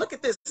put, look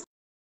at this.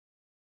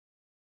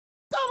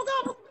 Gobble,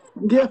 gobble.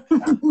 Yeah.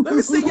 Let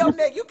me see your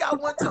neck. You got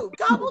one too.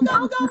 Gobble,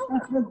 gobble,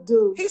 gobble.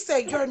 Dude. He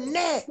said, your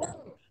neck.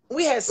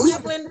 We had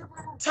sibling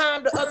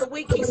time the other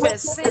week. He said,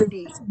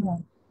 Cindy,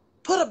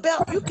 put a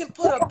belt. You can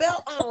put a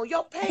belt on.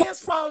 Your pants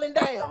falling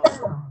down.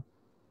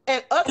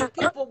 And other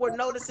people were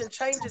noticing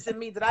changes in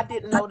me that I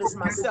didn't notice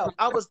myself.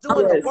 I was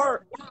doing the Yes.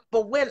 work,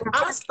 but when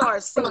I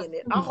start seeing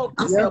it, I hope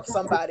this Yep. helps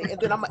somebody. And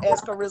then I'm gonna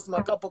ask Kirisma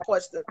a couple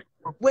questions.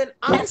 When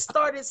I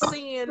started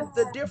seeing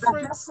the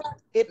difference,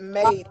 it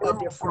made a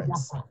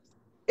difference.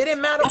 It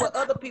didn't matter what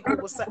other people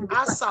would say.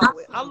 I saw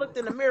it. I looked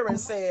in the mirror and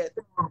said,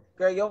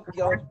 "Girl,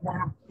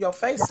 your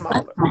face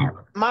smaller."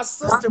 My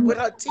sister with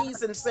her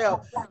teasing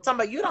herself,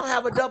 talking about you don't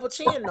have a double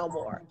chin no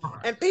more.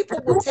 And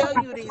people will tell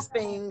you these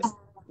things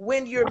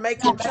when you're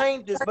making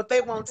changes, but they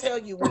won't tell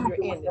you when you're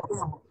in it.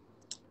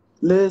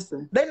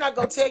 Listen. They're not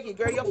gonna tell you,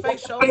 girl, your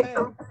face so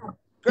fat.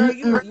 girl,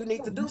 you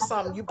need to do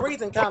something. You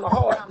breathing kind of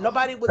hard.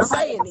 Nobody would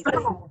say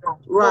anything.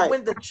 But Right.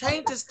 when the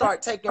changes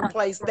start taking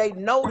place, they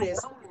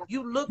notice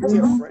you look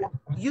different.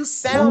 You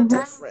sound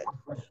different.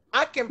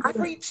 I can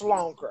preach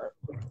longer.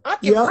 I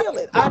can Yep. feel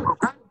it.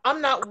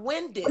 I'm not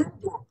winded.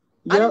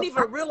 I didn't Yep.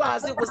 even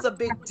realize it was a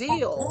big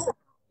deal.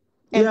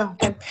 and Yeah.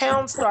 and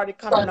pounds started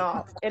coming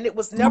off, and it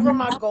was never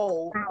my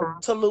goal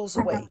to lose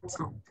weight.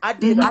 I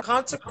did a Hmm.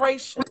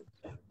 consecration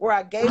where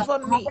I gave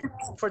up meat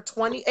for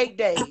 28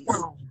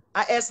 days.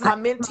 I asked my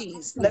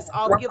mentees, let's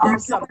all give up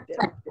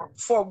something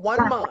for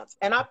 1 month,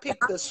 and I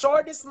picked the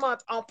shortest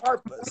month on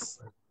purpose.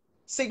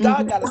 See,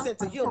 God got a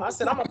sense of humor. I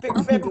said, I'm going to pick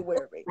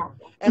February,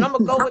 and I'm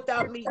going to go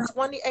without meat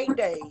 28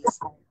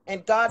 days.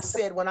 And God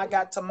said, when I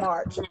got to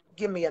March,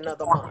 give me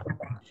another month.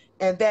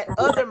 And that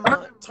other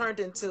month turned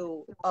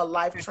into a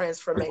life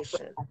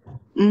transformation.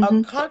 A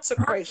Hmm.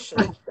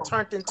 consecration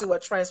turned into a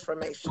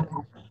transformation.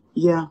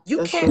 Yeah, You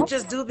that's true. can't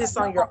just do this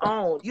on your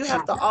own. You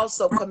have to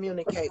also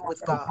communicate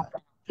with God.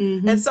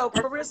 And Hmm. so,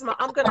 Kirisma,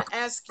 I'm going to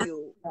ask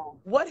you,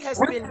 what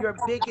has been your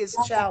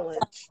biggest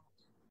challenge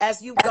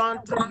as you've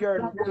gone through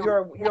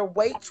your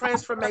weight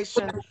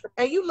transformation?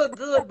 And you look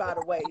good, by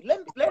the way.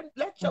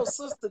 Let your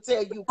sister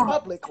tell you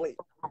publicly.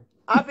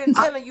 I've been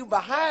telling you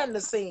behind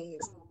the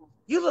scenes.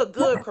 You look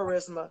good,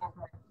 Kirisma.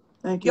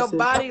 Thank you, Your sis.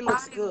 body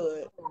looks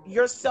good.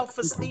 Your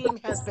self-esteem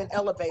has been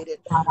elevated.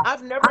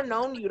 I've never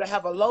known you to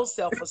have a low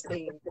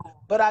self-esteem,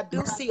 but I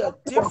do see a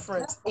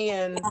difference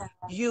in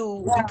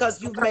you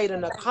because you've made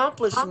an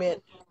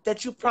accomplishment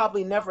that you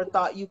probably never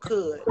thought you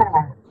could.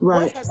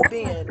 What Right. has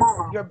been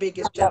your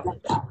biggest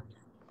challenge?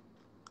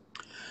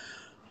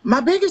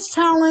 My biggest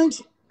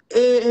challenge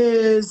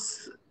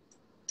is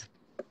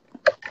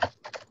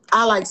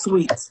I like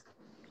sweets.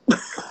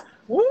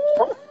 Woo!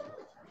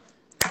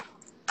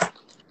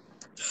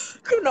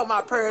 You know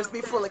my prayers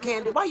be full of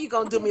candy. Why you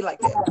gonna do me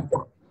like that?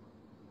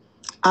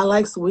 I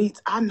like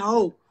sweets. I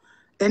know.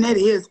 And it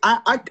is.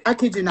 I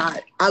kid you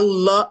not. I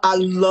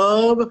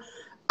love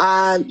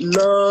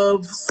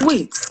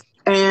sweets.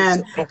 Me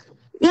And too.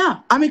 yeah,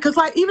 I mean, cause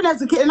like even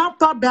as a kid, and I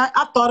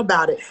thought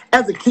about it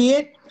as a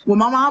kid. When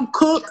my mom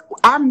cooked,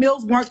 our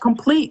meals weren't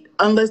complete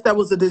unless there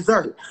was a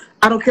dessert.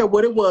 I don't care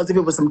what it was. If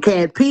it was some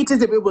canned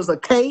peaches, if it was a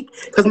cake,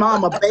 because my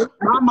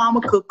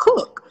mama could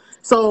cook.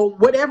 So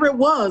whatever it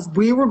was,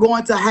 we were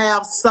going to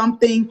have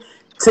something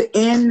to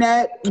end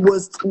that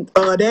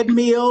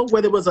meal,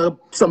 whether it was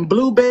some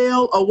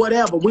bluebell or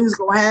whatever. We was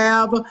gonna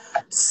have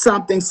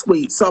something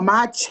sweet. So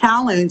my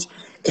challenge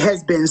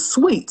has been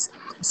sweets.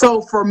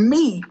 So for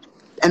me,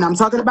 and I'm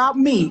talking about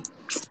me,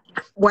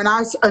 when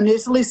I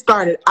initially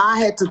started, I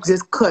had to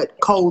just cut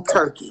cold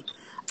turkey.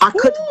 I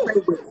couldn't Woo!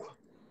 play with it.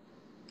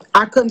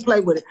 I couldn't play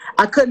with it.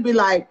 I couldn't be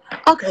like,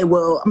 okay,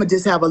 well, I'm gonna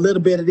just have a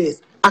little bit of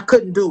this. I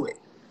couldn't do it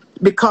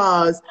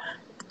because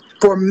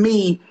for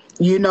me,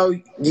 you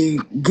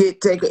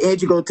take an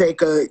inch, you go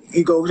take a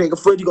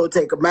foot, you go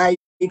take a mile,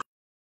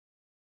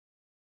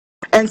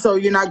 and so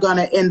you're not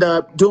gonna end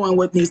up doing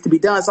what needs to be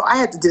done. So I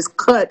had to just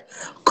cut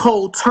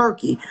cold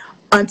turkey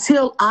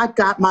until I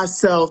got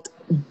myself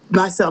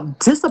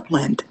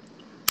disciplined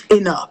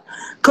enough.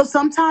 Because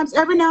sometimes,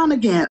 every now and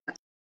again,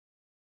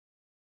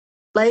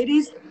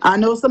 ladies, I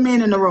know some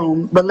men in the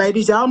room, but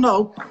ladies, y'all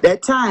know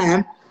that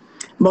time,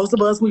 most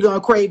of us, we're going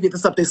to crave either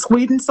something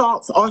sweet and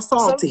salt or Some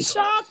salty.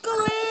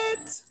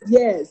 chocolate.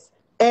 Yes.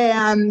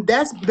 And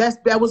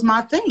that was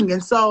my thing.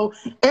 And so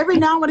every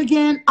now and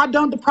again, I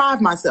don't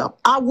deprive myself.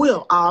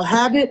 I'll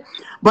have it,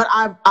 but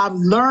I've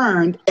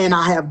learned and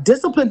I have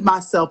disciplined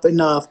myself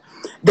enough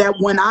that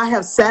when I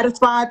have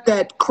satisfied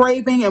that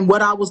craving and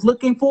what I was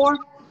looking for,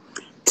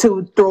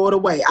 to throw it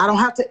away. I don't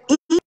have to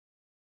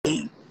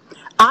eat.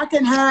 I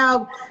can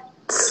have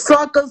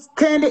suckers,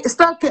 candy,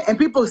 stuff, and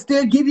people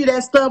still give you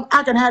that stuff.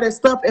 I can have that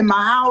stuff in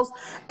my house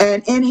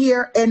and in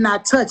here and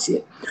not touch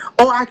it.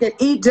 Or I can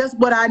eat just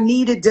what I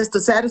needed just to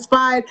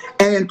satisfy it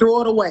and then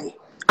throw it away.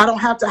 I don't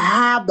have to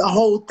have the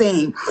whole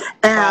thing.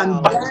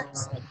 And Wow.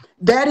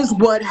 that is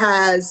what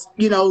has,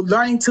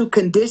 learning to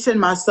condition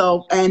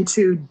myself and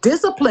to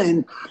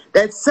discipline,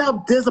 that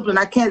self-discipline,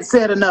 I can't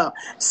say it enough.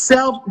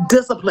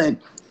 Self-discipline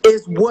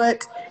is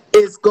what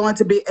is going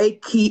to be a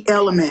key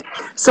element.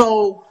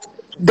 So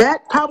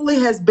that probably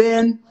has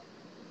been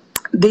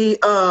the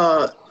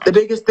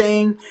biggest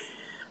thing.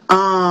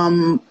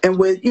 And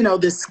with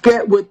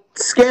with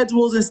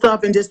schedules and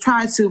stuff, and just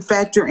trying to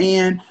factor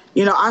in,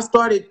 I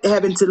started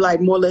having to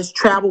like more or less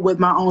travel with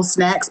my own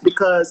snacks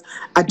because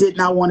I did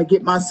not want to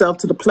get myself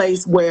to the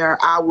place where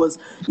I was,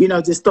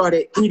 just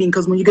started eating.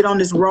 Because when you get on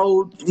this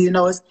road,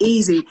 it's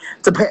easy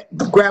to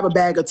grab a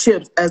bag of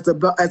chips as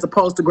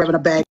opposed to grabbing a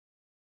bag.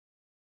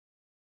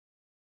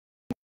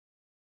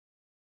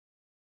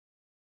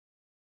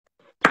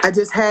 I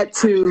just had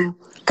to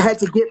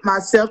get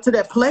myself to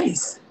that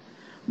place.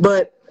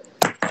 But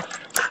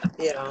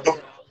Yeah.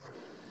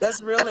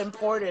 That's real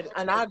important.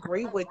 And I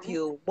agree with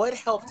you. What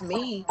helped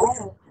me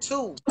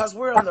too, because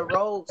we're on the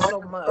road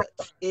so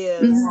much,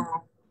 is mhm,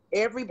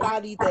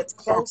 everybody that's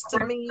close to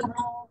me,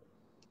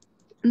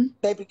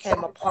 they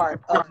became a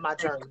part of my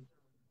journey.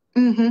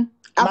 Mm-hmm.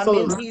 My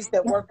Absolutely. mentees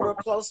that work real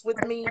close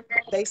with me,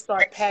 they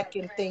start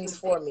packing things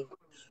for me.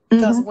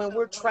 Because Mm-hmm. when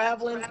we're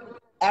traveling,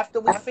 after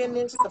we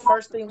finish, the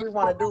first thing we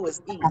want to do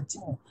is eat.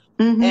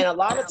 Mm-hmm. And a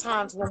lot of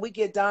times when we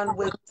get done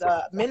with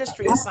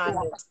ministry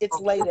assignments, it's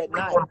late at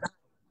night.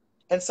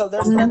 And so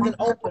there's nothing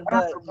open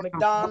but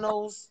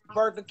McDonald's,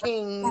 Burger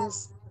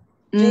King's,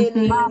 Mm-hmm.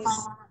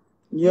 Denny's,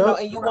 Yep.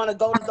 and you want to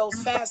go to those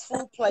fast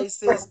food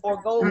places or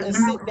go and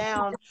sit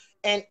down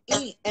and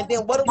eat. And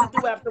then what do we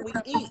do after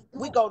we eat?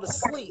 We go to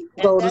sleep.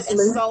 And Go to that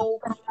is sleep.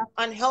 so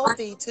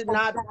unhealthy to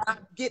not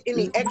get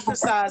any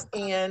exercise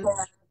in.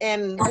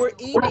 And we're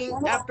eating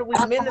after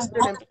we've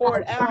ministered and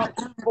poured out,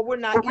 but we're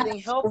not eating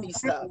healthy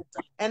stuff.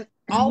 And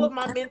all of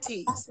my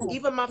mentees,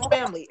 even my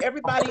family,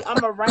 everybody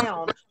I'm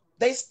around,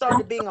 they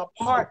started being a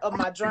part of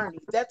my journey.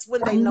 That's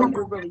when they know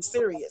you're really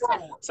serious.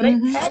 So they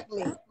Mm-hmm. pack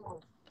me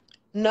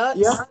nuts,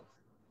 Yep.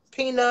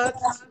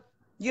 peanuts.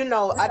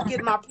 I'd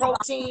get my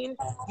protein.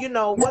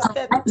 What's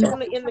that? The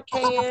tuna in the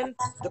can,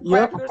 the Yep.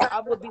 crackers. I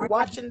would be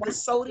watching the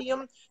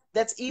sodium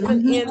that's even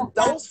Mm-hmm. in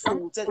those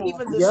foods, and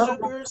even the Yep.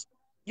 sugars,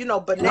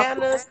 Yep.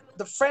 bananas,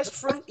 the fresh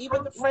fruit,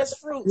 even the fresh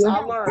fruits. I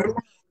Yep. learned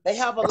they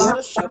have a lot Yep.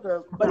 of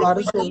sugar, A but if lot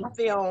of we eat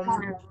sugar. them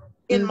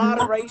in Mm-hmm.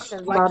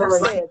 moderation, like you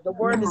Moderation. said, the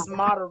word is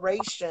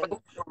moderation.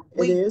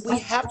 It is. We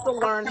have to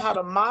learn how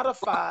to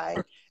modify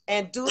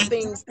and do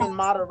things in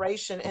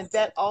moderation, and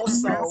that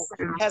also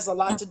has a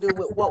lot to do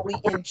with what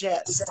we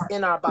ingest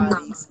in our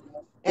bodies.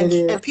 It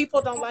And is.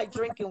 people don't like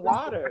drinking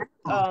water.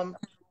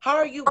 How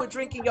are you with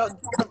drinking your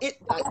it?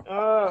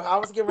 I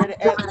was getting ready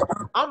to ask you.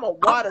 I'm a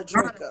water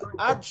drinker.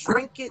 I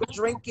drink it,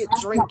 drink it,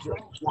 drink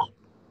it.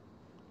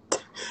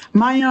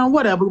 My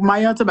whatever.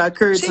 My talk about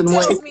curds She and whey.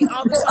 tells me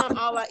all the time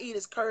all I eat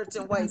is curds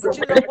and whey. But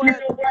you know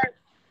what?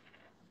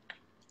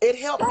 It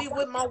helped me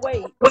with my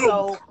weight.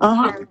 So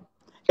Uh-huh.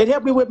 It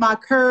helped me with my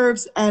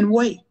curves and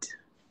weight.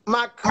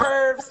 my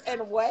curves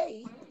and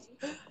weight.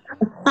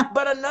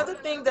 But another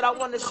thing that I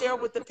want to share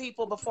with the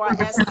people before I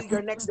ask you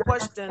your next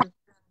question,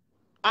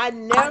 I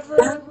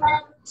never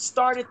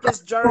started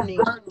this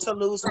journey to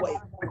lose weight.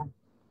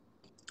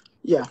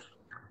 Yeah.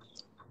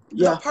 The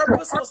Yeah.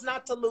 purpose was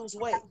not to lose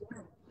weight.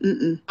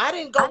 Mm-mm. I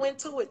didn't go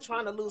into it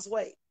trying to lose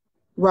weight.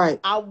 Right.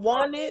 I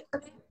wanted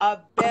a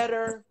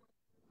better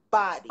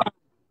body.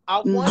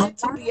 I wanted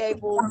to Mm-hmm. be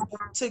able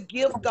to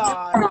give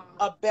God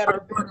a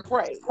better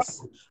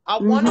praise. I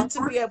wanted to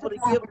Mm-hmm. be able to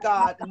give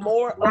God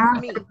more of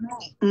me.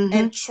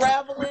 And Mm-hmm.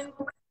 traveling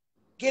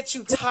gets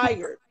you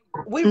tired.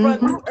 We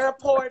run through Mm-hmm.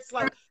 airports.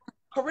 Like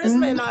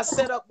Kirisma and I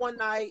set up one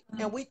night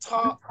and we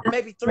talked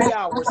maybe 3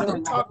 hours, and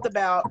we talked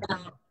about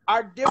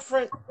our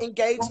different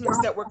engagements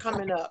that were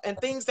coming up and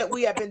things that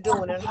we have been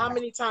doing and how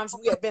many times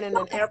we have been in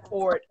an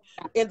airport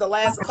in the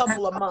last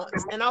couple of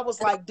months. And I was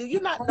like, do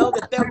you not know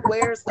that that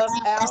wears us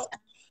out?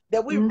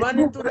 That we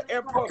running through the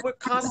airport, we're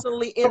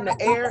constantly in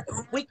the air.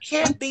 We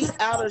can't be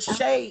out of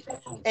shape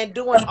and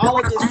doing all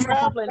of this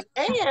traveling.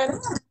 And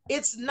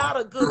it's not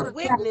a good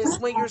witness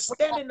when you're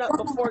standing up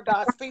before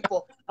God's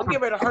people. I'm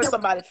getting ready to hurt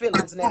somebody's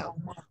feelings now.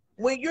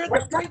 When you're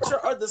the preacher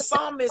or the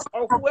psalmist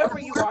or whoever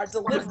you are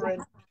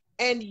delivering,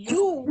 and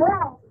you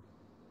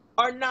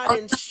are not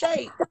in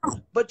shape,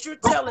 but you're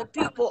telling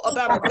people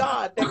about a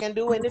God that can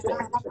do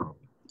anything.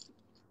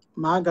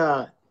 My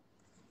God.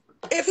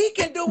 If he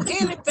can do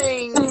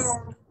anything,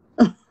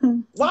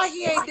 why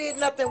he ain't did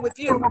nothing with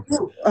you?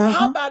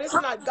 How Uh-huh. about it's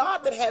not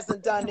God that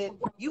hasn't done it?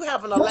 You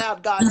haven't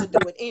allowed God to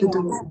do it in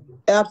you.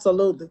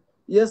 Absolutely.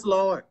 Yes,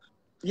 Lord.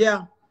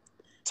 Yeah.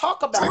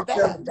 Talk about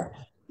that.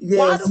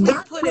 Why do Yes. we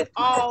put it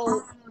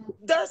all?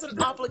 There's an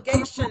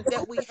obligation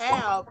that we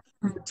have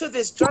to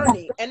this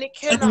journey, and it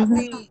cannot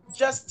be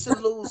just to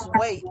lose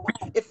weight.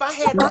 If I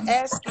had to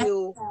ask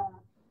you,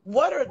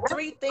 what are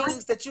three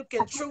things that you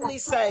can truly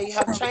say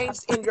have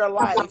changed in your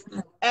life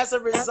as a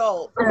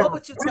result? What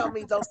would you tell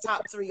me those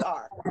top three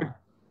are?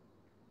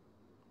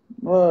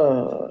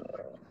 Uh,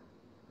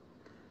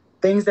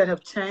 things that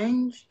have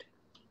changed.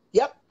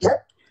 Yep.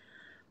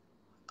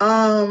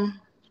 Um,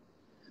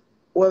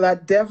 well, I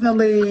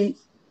definitely,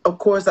 of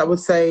course, I would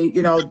say,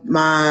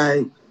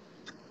 my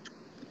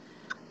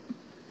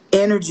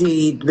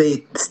energy,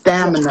 the Yep.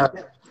 stamina,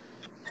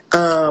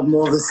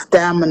 more the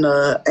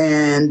stamina,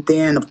 and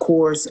then, of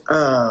course,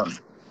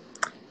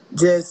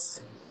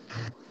 just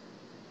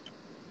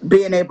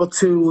being able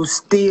to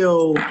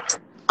still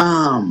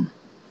um,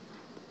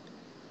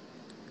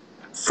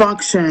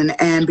 function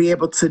and be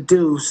able to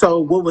do. So,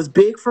 what was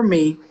big for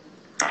me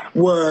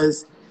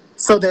was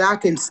so that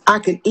I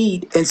can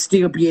eat and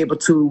still be able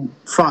to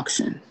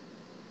function.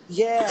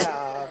 Yeah.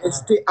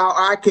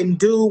 I can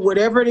do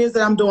whatever it is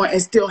that I'm doing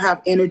and still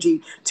have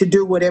energy to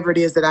do whatever it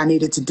is that I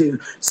needed to do.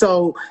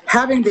 So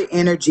having the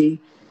energy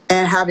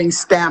and having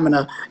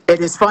stamina. It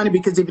is funny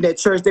because even at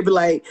church they be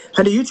like,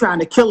 "Honey, you trying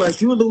to kill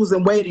us? You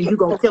losing weight and you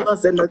gonna kill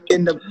us in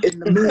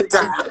the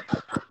meantime."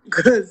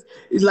 Because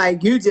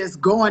like you just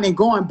going and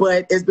going,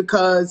 but it's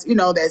because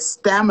that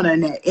stamina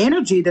and that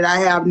energy that I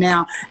have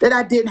now that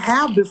I didn't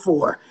have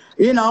before.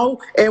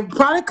 It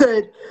probably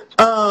could.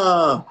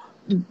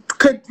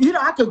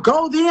 I could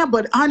go then,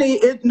 but honey,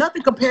 it's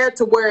nothing compared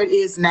to where it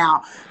is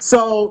now.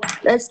 So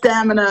that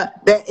stamina,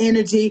 that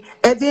energy,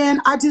 and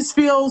then I just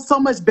feel so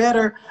much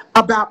better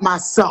about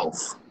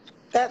myself.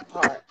 That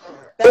part.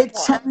 That It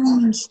part.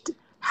 changed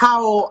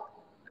how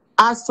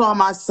I saw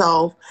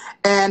myself,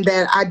 and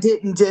that I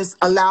didn't just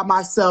allow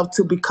myself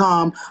to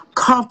become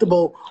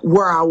comfortable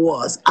where I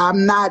was.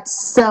 I'm not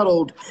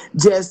settled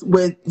just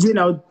with,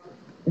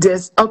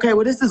 just, okay,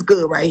 well, this is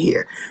good right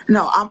here.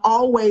 No, I'm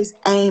always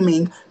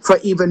aiming for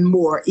even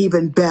more,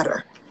 even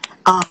better,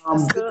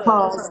 That's good.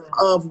 because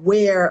of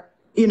where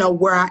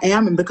I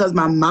am, and because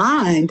my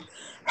mind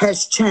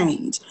has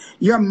changed.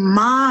 Your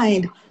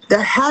mind,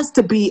 there has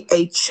to be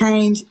a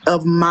change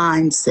of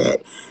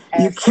mindset.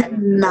 You Absolutely.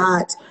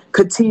 cannot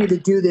continue to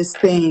do this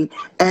thing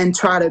and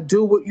try to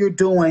do what you're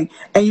doing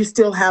and you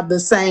still have the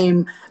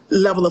same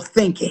level of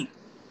thinking.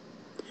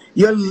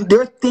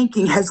 Your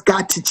thinking has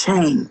got to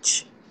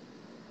change.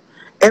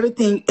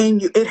 Everything in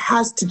you, it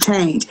has to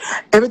change.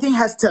 Everything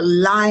has to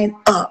line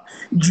up.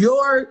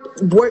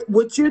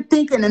 What you're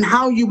thinking and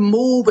how you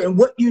move and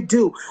what you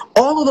do,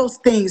 all of those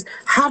things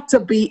have to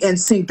be in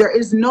sync. There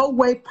is no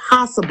way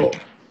possible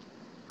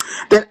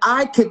that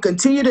I can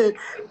continue to.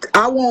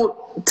 I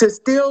want to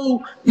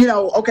still,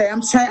 okay,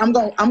 I'm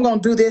going to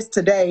do this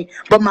today,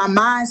 but my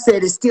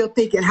mindset is still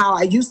thinking how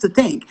I used to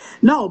think.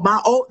 No,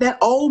 that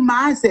old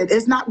mindset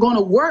is not going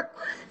to work.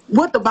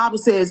 What the Bible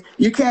says,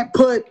 you can't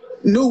put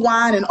new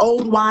wine in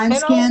old And old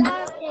wineskin.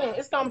 wineskin,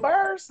 it's gonna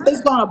burst.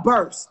 It's going to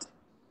burst.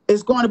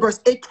 It's going to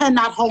burst. It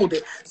cannot hold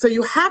it. So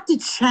you have to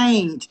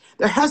change.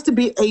 There has to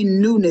be a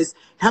newness.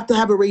 You have to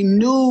have a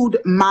renewed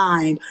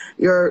mind.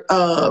 Your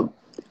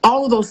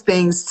all of those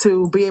things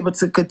to be able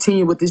to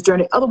continue with this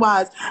journey.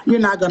 Otherwise, you're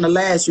not going to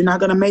last. You're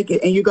not going to make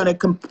it, and you're going to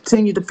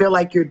continue to feel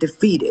like you're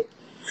defeated.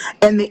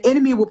 And the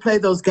enemy will play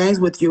those games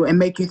with you and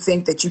make you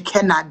think that you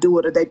cannot do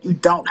it or that you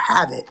don't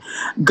have it.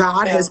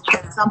 God Yeah. has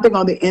put something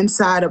on the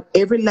inside of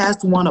every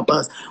last one of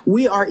us.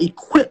 We are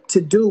equipped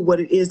to do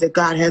what it is that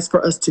God has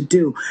for us to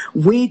do.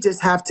 We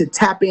just have to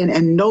tap in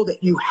and know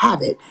that you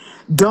have it.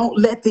 Don't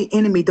let the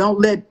enemy, don't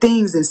let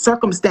things and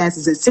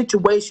circumstances and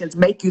situations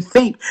make you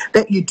think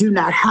that you do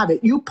not have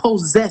it. You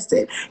possess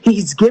it.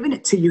 He's given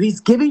it to you. He's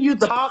given you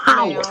the Talk now.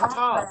 power.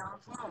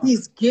 Talk.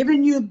 He's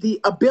given you the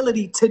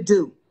ability to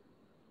do.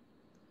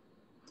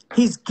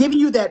 He's giving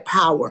you that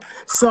power.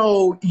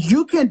 So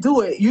you can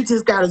do it. You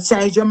just got to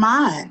change your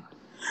mind.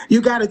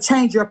 You got to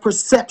change your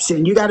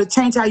perception. You got to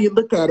change how you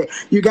look at it.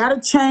 You got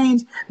to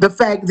change the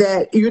fact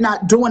that you're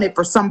not doing it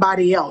for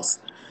somebody else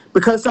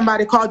because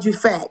somebody called you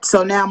fat.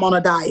 So now I'm on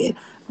a diet.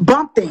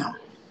 Bump them.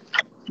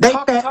 They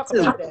fat Talk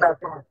too. about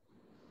that.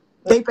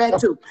 They fat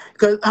too.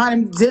 Because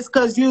honey, just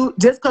because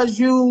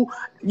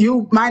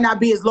you might not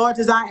be as large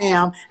as I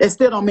am, it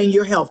still don't mean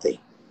you're healthy.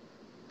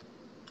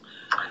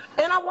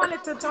 And I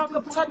wanted to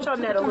touch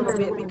on that a little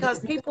bit because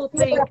people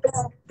think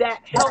that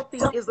healthy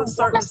is a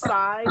certain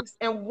size,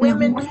 and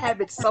women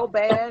have it so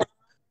bad.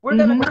 We're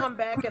going to come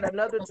back at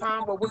another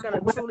time where we're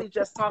going to truly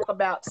just talk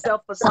about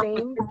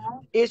self-esteem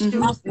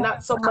issues,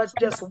 not so much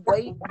just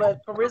weight,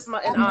 but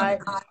Charisma and I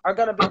are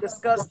going to be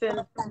discussing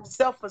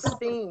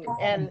self-esteem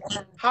and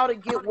how to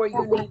get where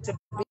you need to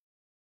be,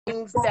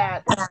 things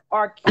that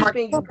are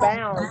keeping you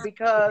bound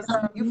because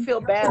you feel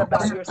bad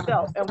about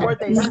yourself and where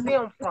they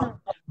stem from.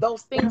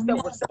 Those things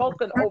that were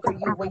spoken over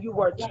you when you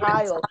were a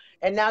child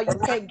and now you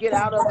can't get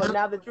out of them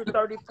now that you're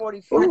 30,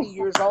 40, 50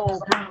 years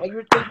old and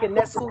you're thinking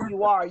that's who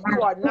you are.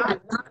 You are not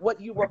what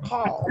you were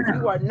called.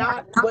 You are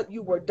not what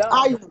you were done,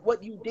 I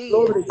what you did.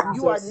 Glory to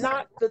You are Jesus.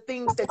 not the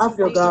things that I you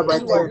feel God did.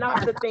 right You are there.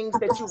 not the things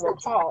that you were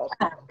called.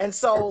 And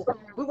so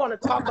we want to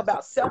talk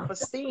about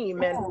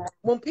self-esteem. And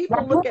when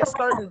people look at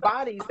certain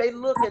bodies, they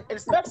look at,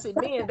 especially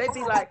men, they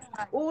be like,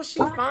 oh,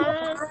 she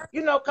fine,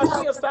 because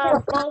she a size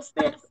 4,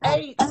 6,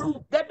 8.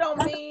 That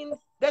don't mean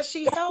that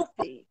she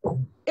healthy.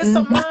 It's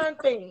a mind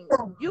thing.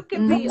 You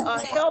can be a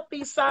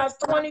healthy size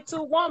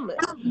 22 woman.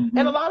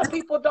 And a lot of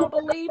people don't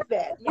believe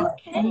that. You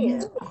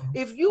can.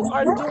 If you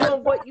are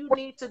doing what you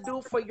need to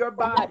do for your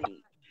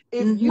body,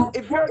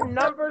 if your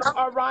numbers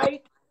are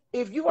right,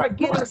 if you are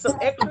getting some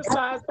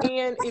exercise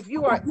in, if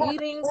you are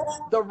eating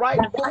the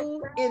right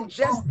food,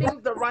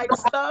 ingesting the right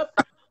stuff,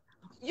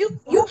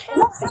 you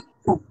healthy.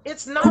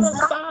 It's not a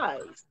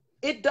size.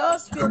 It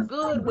does feel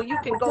good when you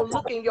can go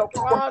look in your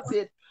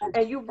closet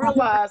and you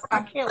realize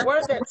I can't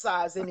wear that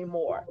size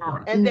anymore,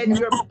 and that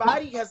your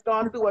body has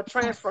gone through a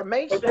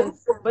transformation,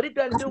 but it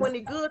doesn't do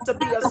any good to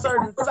be a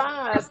certain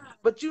size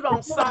but you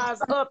don't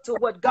size up to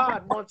what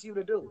God wants you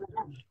to do.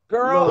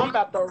 Girl, Lord, I'm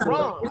about to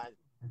run.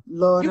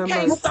 Lord You have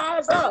can't mercy.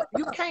 size up.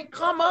 You can't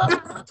come up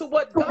to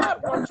what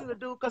God wants you to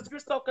do because you're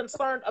so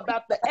concerned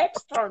about the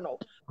external,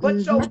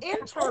 but your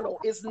internal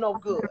is no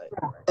good.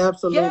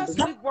 Absolutely. Yes,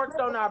 we've worked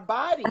on our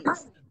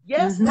bodies.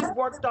 Yes, we've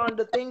worked on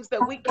the things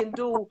that we can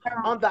do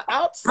on the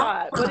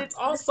outside, but it's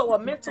also a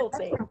mental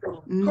thing.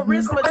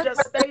 Charisma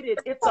just stated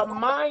it's a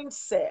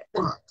mindset.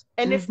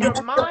 And if your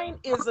mind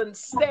isn't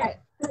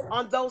set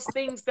on those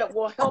things that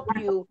will help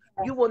you,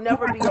 you will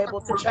never be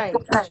able to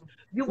change.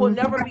 You will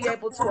never be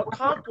able to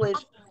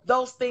accomplish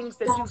those things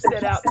that you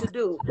set out to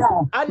do.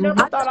 I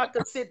never thought I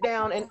could sit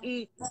down and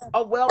eat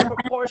a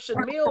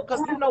well-proportioned meal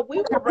because,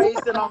 we were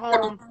raised in a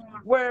home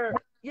where,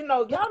 y'all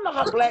know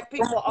how Black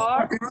people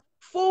are.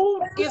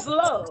 Food is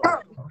love.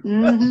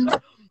 Mm-hmm.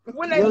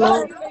 When they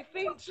love you, they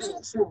feed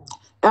you.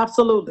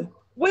 Absolutely.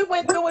 We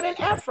went through it in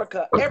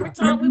Africa. Every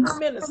time we would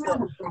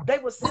minister, they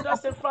would sit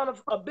us in front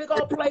of a big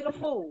old plate of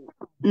food.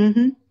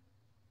 Mm-hmm.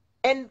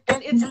 And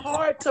it's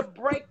hard to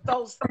break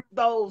those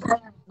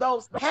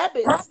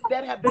habits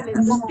that have been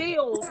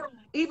instilled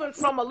even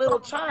from a little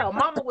child.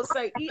 Mama would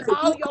say, eat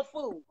all your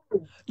food.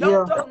 Don't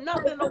Yeah. throw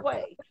nothing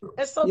away.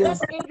 And so Yeah.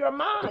 that's in your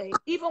mind.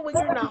 Even when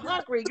you're not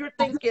hungry, you're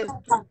thinking,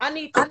 I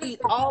need to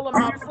eat all of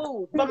my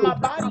food. But my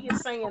body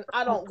is saying,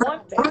 I don't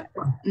want that.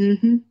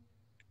 Mm-hmm.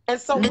 And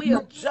so we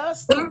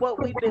adjust to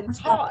what we've been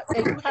taught,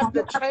 and you have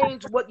to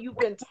change what you've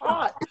been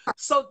taught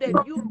so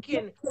that you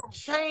can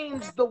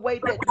change the way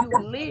that you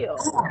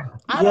live.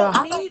 I don't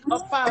Yeah. need a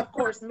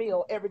 5-course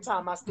meal every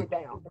time I sit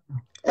down.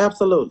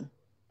 Absolutely.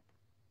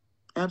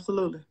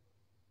 Absolutely.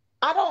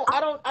 I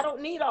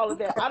don't need all of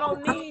that. I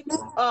don't need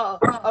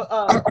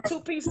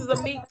 2 pieces of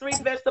meat, 3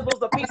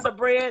 vegetables, a piece of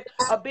bread,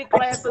 a big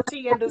glass of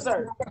tea, and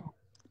dessert.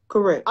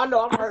 Correct. I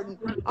know I'm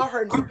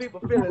hurting some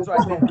people's feelings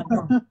right now.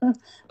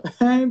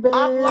 Hey, I've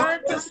babe.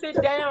 learned to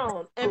sit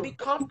down and be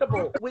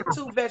comfortable with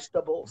 2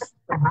 vegetables,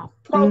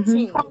 Mm-hmm.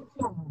 protein,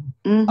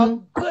 a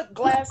Mm-hmm. good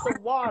glass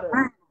of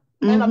water,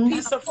 and a Mm-hmm.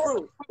 piece of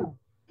fruit.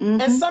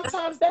 And Mm-hmm.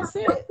 sometimes that's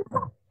it.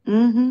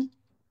 Mm-hmm.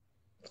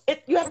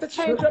 You have to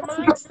change your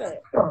mindset.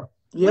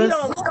 We Yes.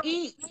 don't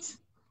eat.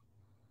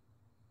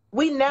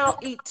 We now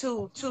eat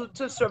to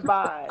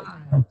survive.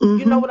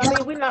 You know Mm-hmm. what I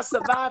mean? We're not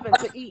surviving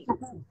to eat.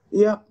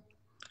 Yep.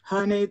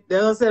 Honey,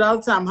 they'll say it all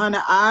the time, honey,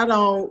 I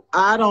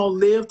don't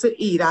live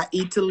to eat. I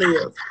eat to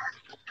live.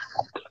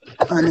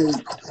 Honey.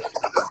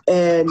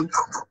 And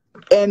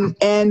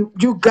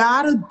you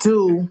gotta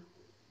do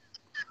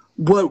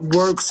what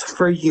works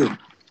for you.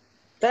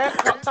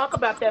 Talk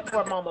about that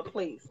for a moment,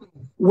 please.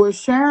 We're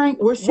sharing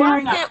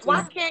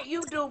Why can't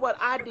you do what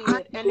I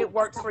did and it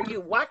works for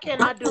you? Why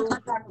can't I do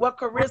what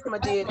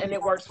Kirisma did and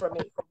it works for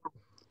me?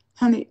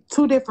 honey,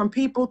 two different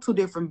people, two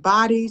different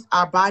bodies,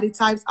 our body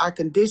types, our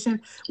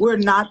condition. We're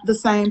not the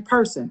same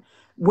person.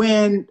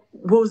 What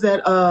was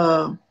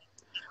that?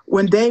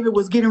 When David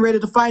was getting ready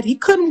to fight, he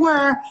couldn't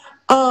wear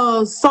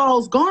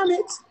Saul's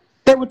garments.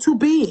 They were too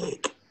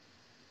big.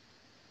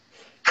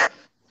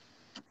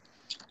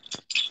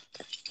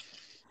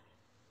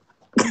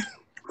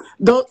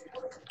 Though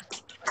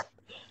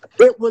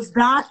it was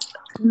not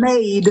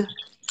made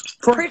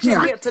for Preaching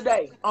him. here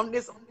today on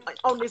this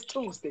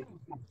Tuesday.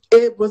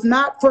 It was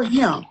not for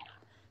him.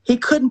 He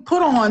couldn't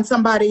put on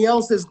somebody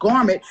else's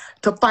garment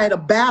to fight a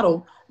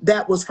battle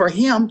that was for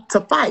him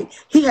to fight.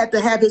 He had to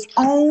have his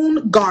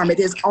own garment,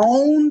 his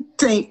own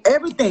thing,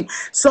 everything.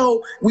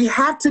 So we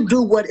have to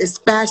do what is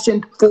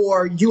fashioned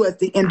for you as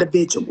the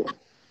individual.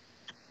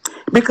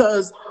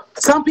 Because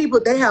some people,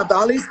 they have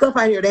all these stuff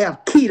out here. They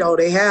have keto,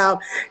 they have,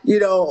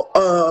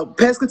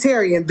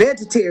 pescatarian,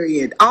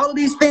 vegetarian, all of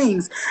these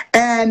things.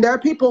 And there are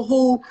people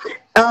who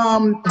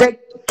they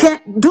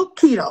can't do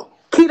keto.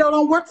 Keto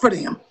don't work for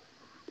them.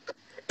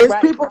 It's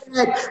Right. people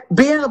that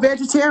being a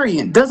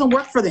vegetarian doesn't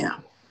work for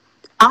them.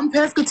 I'm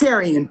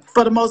pescatarian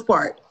for the most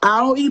part. I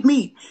don't eat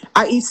meat.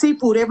 I eat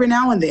seafood every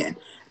now and then.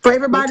 For Me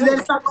everybody, too.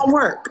 that's not going to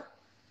work.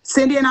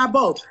 Cindy and I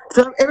both.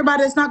 For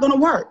everybody, that's not going to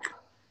work.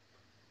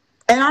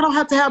 And I don't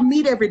have to have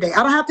meat every day.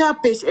 I don't have to have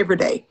fish every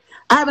day.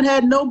 I haven't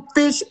had no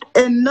fish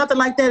and nothing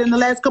like that in the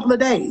last couple of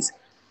days.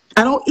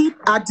 I don't eat.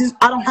 I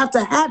don't have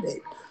to have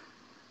it.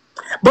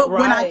 But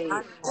when Right.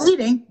 I'm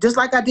eating, just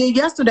like I did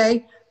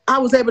yesterday, I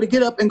was able to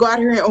get up and go out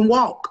here and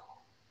walk.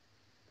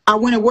 I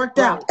went and worked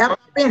Right. out after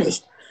I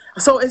finished.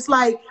 So it's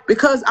like,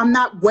 because I'm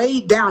not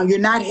weighed down, you're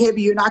not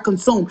heavy, you're not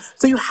consumed.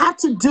 So you have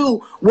to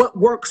do what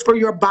works for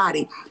your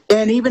body.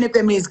 And even if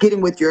that means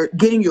getting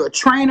you a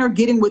trainer,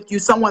 getting with you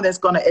someone that's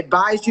going to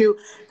advise you,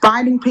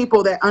 finding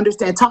people that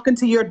understand, talking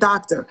to your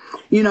doctor,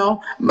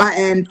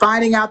 and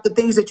finding out the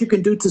things that you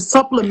can do to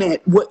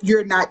supplement what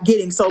you're not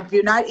getting. So if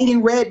you're not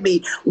eating red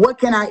meat, what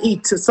can I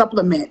eat to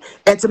supplement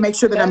and to make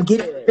sure that I'm That's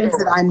getting the it. things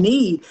that I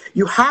need?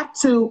 You have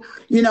to,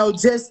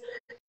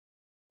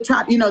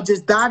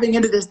 just diving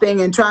into this thing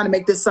and trying to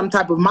make this some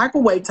type of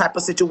microwave type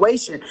of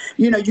situation.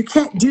 You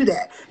can't do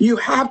that. You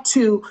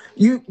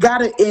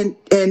gotta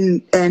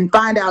and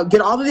find out, get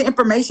all of the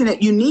information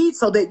that you need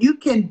so that you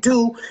can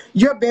do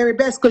your very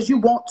best, because you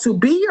want to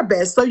be your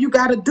best. So you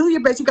gotta do your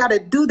best. You gotta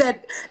do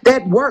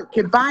that work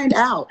and find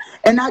out,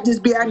 and not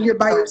just be out here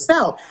by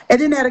yourself.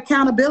 And then that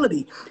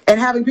accountability and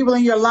having people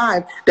in your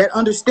life that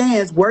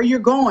understands where you're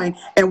going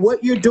and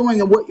what you're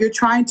doing and what you're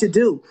trying to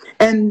do.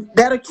 And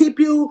that'll keep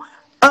you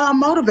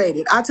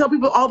motivated. I tell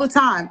people all the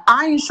time,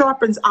 iron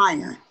sharpens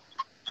iron.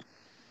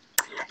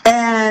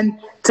 And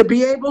to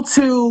be able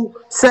to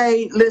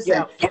say,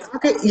 listen, Yeah.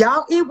 okay,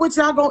 y'all eat what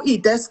y'all gonna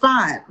eat, that's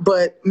fine.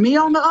 But me,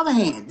 on the other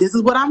hand, this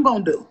is what I'm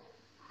gonna do.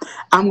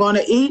 I'm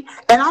gonna eat.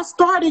 And I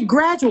started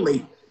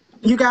gradually.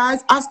 You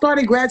guys, I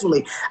started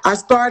gradually. I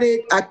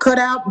cut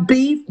out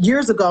beef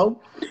years ago,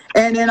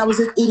 and then I was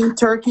just eating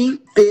turkey,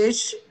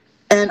 fish,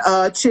 and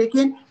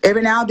chicken.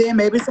 Every now and then,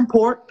 maybe some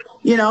pork,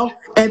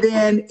 and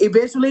then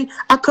eventually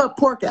I cut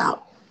pork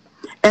out.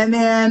 And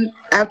then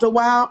after a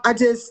while, I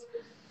just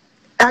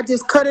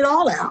cut it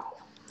all out.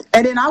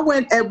 And then I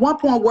went at one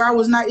point where I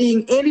was not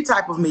eating any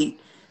type of meat,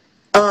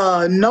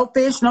 no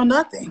fish, no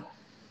nothing.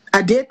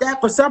 I did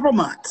that for several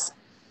months,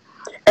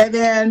 and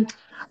then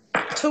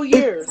 2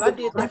 years. I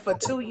did that for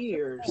 2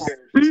 years.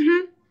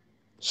 mm-hmm,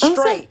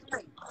 Straight.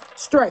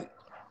 straight.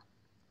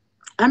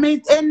 I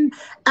mean, and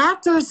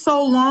after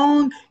so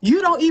long,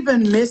 you don't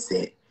even miss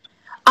it.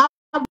 I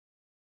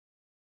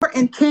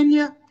in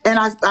Kenya, and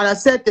I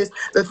said this,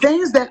 the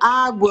things that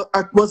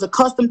was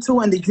accustomed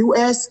to in the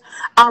U.S.,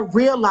 I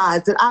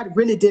realized that I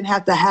really didn't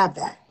have to have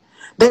that.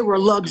 They were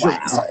luxuries.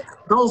 Wow.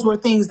 Those were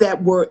things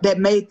that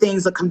made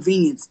things a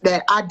convenience.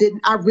 That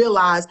I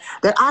realized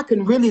that I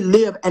can really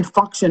live and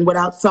function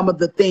without some of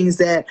the things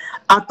that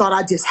I thought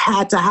I just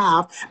had to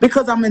have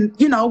because I'm in,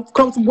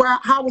 close to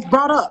how I was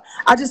brought up.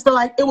 I just feel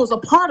like it was a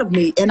part of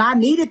me, and I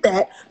needed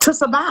that to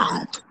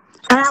survive.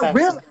 And I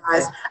Exactly.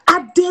 realized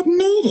I didn't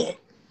need it.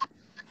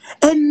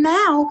 And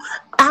now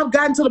I've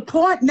gotten to the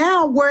point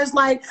now where it's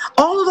like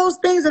all of those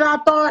things that I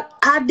thought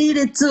I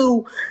needed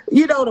to,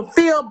 to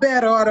feel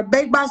better or to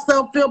make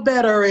myself feel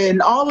better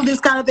and all of this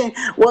kind of thing.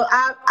 Well,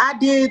 I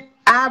did.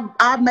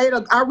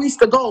 I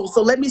reached a goal.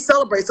 So let me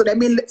celebrate. So that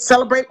means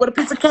celebrate with a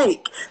piece of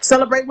cake,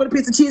 celebrate with a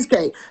piece of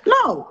cheesecake.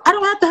 No, I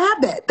don't have to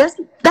have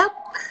that.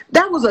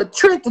 That was a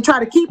trick to try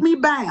to keep me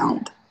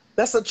bound.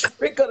 That's a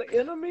trick of the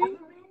enemy.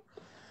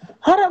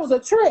 Oh, that was a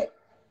trick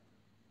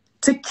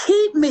to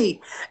keep me.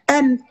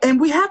 And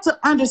we have to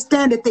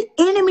understand that the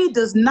enemy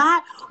does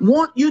not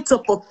want you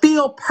to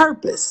fulfill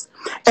purpose.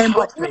 And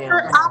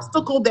whatever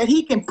obstacle that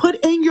he can put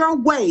in your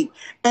way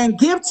and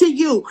give to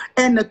you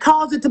and to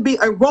cause it to be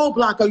a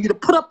roadblock or you to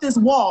put up this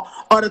wall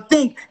or to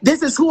think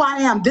this is who I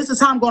am, this is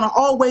how I'm going to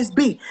always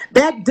be.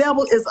 That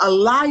devil is a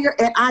liar,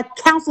 and I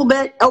counsel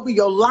that over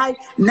your life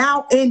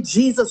now in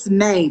Jesus'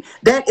 name.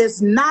 That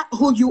is not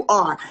who you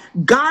are.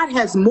 God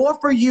has more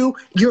for you.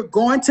 You're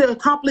going to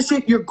accomplish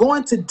it. You're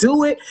going to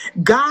do it.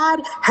 God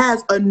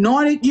has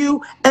anointed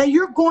you, and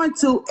you're going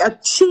to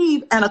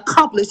achieve and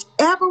accomplish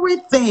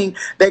everything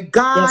that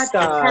God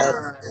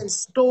has in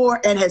store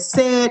and has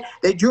said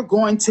that you're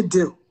going to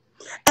do.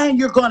 And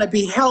you're going to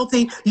be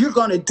healthy. You're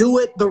going to do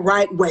it the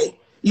right way.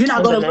 You're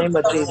not going to look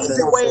for the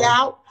easy way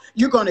out.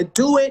 You're going to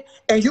do it,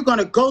 and you're going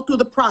to go through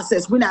the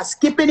process. We're not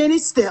skipping any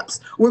steps.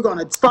 We're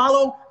going to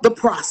follow the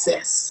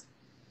process.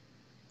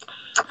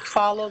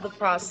 Follow the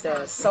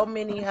process. So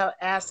many have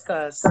asked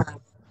us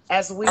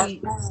as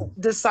we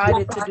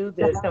decided to do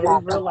this, and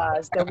we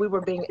realized that we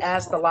were being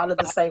asked a lot of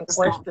the same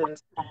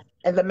questions.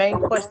 And the main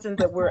question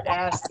that we're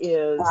asked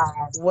is,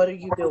 what are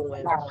you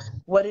doing?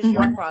 What is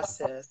your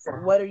process?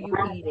 What are you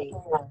eating?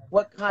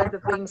 What kind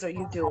of things are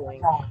you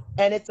doing?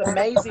 And it's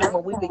amazing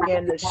when we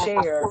begin to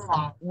share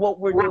what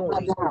we're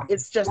doing.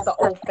 It's just the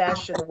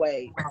old-fashioned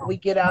way. We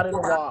get out and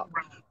walk.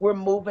 We're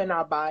moving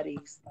our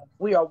bodies.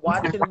 We are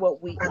watching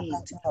what we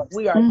eat.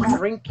 We are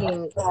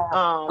drinking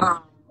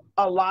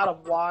a lot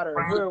of water.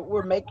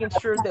 We're making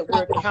sure that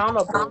we're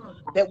accountable,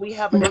 that we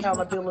have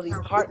accountability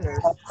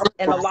partners.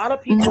 And a lot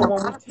of people,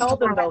 when we tell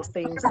them those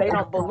things, they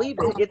don't believe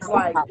it. It's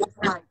like,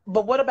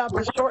 but what about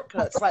the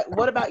shortcuts? Like,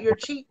 what about your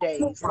cheat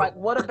days? Like,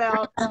 what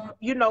about,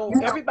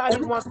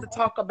 everybody wants to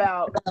talk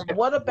about,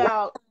 what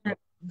about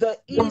the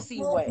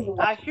easy way?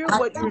 I hear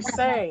what you're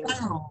saying,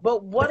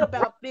 but what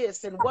about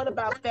this and what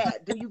about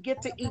that? Do you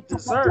get to eat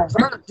desserts?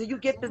 Do you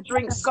get to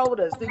drink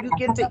sodas? Do you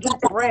get to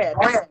eat bread?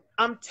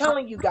 I'm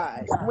telling you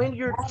guys, when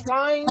you're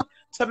trying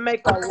to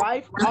make a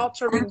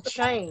life-altering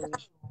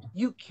change,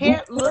 you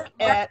can't look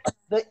at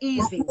the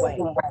easy way.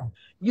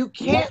 You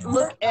can't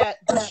look at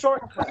the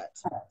shortcut.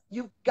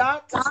 You've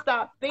got to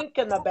stop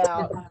thinking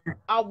about,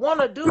 I want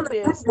to do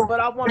this,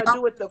 but I want to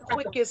do it the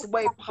quickest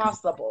way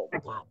possible.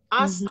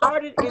 I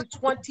started in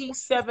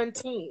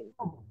 2017.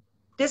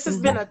 This has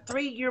been a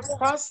 3-year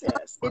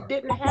process. It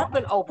didn't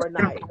happen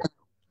overnight.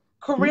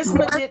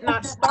 Charisma did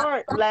not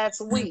start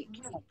last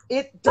week.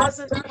 It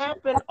doesn't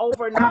happen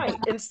overnight.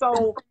 And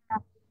so,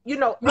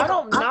 I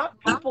don't knock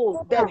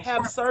people that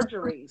have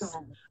surgeries.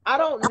 I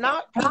don't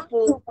knock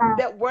people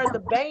that wear the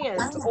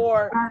bands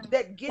or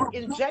that get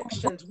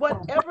injections.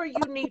 Whatever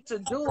you need to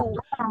do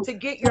to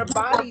get your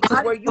body to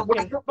where you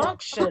can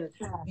function,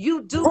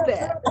 you do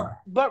that.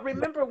 But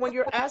remember, when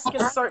you're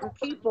asking certain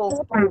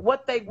people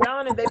what they've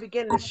done and they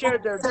begin to share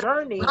their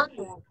journey,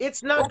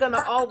 it's not going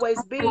to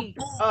always be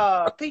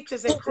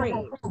peaches and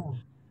cream.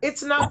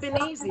 It's not been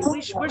easy.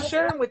 We're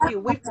sharing with you.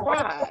 We've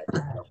cried.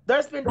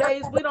 There's been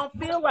days we don't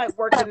feel like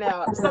working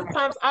out.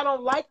 Sometimes I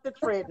don't like the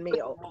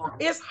treadmill.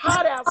 It's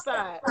hot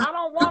outside. I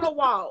don't want to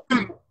walk.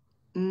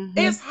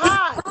 It's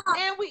hot.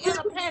 And we in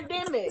a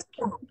pandemic.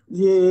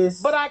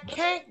 Yes. But I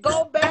can't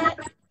go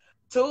back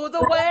to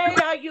the way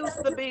I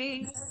used to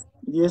be.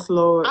 Yes,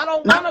 Lord. I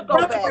don't want to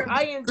go back.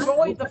 I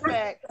enjoy the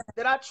fact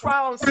that I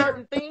try on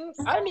certain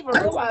things. I didn't even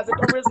realize it,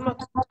 Charisma.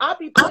 I'd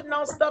be putting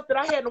on stuff that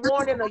I hadn't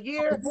worn in a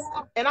year,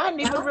 and I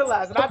didn't even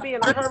realize it. I'd be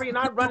in a hurry and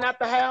I'd run out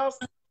the house.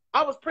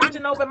 I was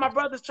preaching over at my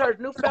brother's church,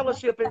 New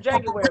Fellowship, in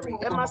January,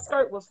 and my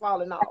skirt was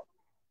falling off.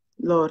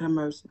 Lord have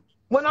mercy.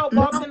 When I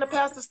walked in the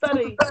pastor's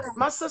study,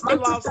 my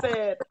sister-in-law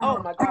said, "Oh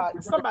my God,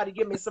 somebody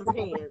give me some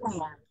pens."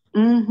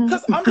 Mm-hmm.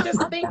 Because I'm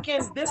just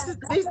thinking, these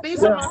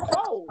are Yeah. my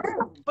clothes,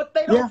 but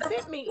they Yeah. don't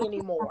fit me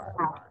anymore.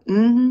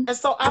 Mm-hmm. And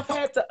so I've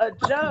had to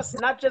adjust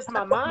not just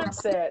my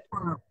mindset.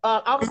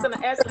 I was going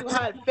to ask you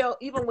how it felt,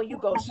 even when you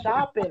go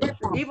shopping,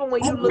 even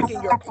when you look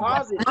in your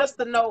closet, just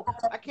to know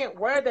I can't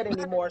wear that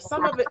anymore.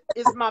 Some of it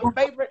is my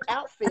favorite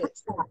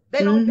outfits.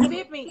 They don't Mm-hmm.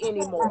 fit me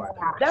anymore.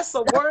 That's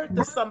a word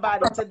to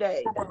somebody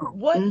today.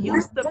 What Mm-hmm.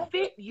 used to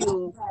fit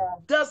you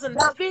doesn't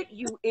fit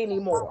you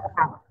anymore.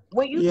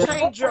 When you Yeah.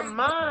 change your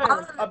mind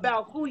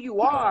about who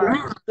you are,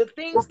 the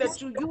things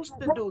that you used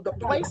to do, the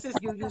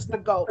places you used to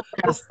go,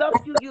 the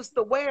stuff you used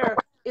to wear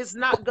is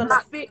not going to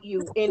fit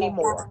you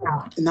anymore.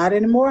 Not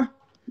anymore.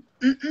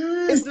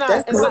 It's Mm-mm. not.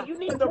 That's And so it. you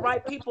need the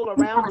right people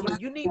around you.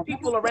 You need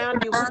people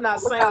around you who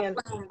not saying,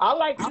 I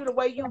liked you the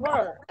way you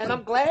were. And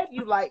I'm glad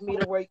you liked me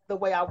the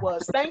way I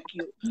was. Thank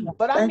you.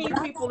 But I Thank need you.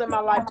 people in my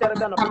life that are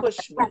going to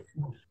push me,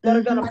 that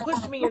are going to Mm-hmm.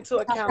 push me into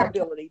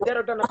accountability, that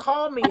are going to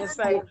call me and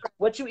say,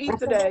 what you eat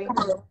today?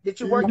 Did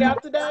you work Mm-hmm.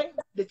 out today?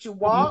 Did you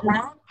walk?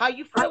 How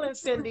you feeling,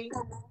 Cindy?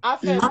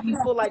 I've had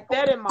people like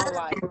that in my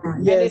life,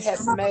 and it Yes.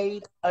 has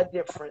made a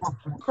difference.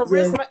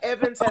 Yes. Charisma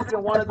Evans has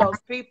been one of those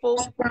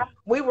people.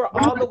 We were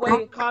all the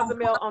way in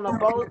Cozumel on a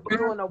boat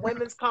doing a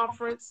women's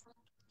conference.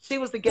 She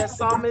was the guest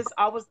psalmist.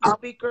 I was the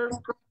speaker.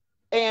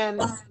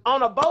 And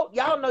on a boat,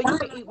 y'all know you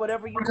can eat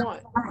whatever you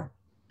want.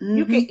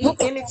 You can Mm-hmm. eat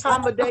any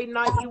time of day,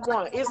 night you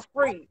want. It's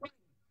free.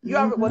 You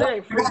ever, well, Mm-hmm. it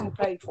ain't free. You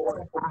pay for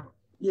it.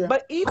 Yeah.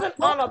 But even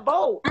on a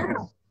boat,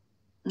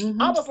 I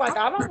Mm-hmm. was like,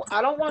 I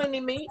don't want any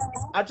meat.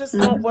 I just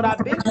want what Mm-hmm.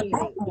 I've been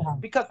eating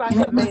because I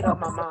had made up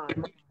my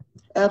mind.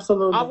 I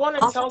Absolutely. want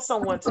to tell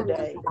someone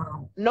today,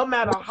 no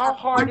matter how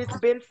hard it's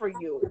been for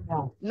you,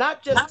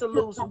 not just to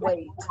lose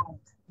weight,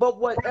 but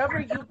whatever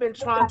you've been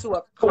trying to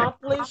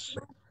accomplish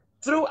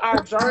through our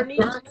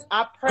journey,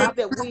 I pray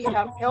that we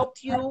have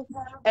helped you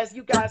as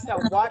you guys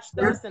have watched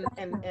us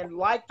and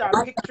liked our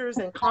pictures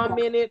and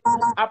commented.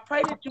 I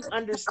pray that you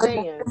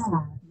understand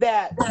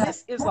that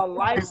this is a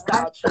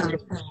lifestyle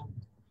change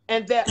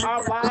and that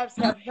our lives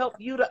have helped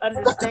you to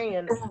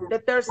understand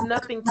that there's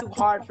nothing too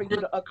hard for you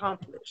to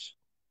accomplish.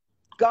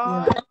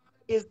 Yeah. God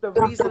is the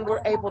reason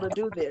we're able to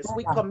do this.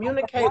 We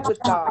communicate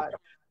with God.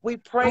 We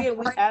pray and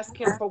we ask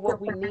Him for what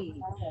we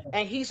need.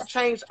 And He's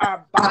changed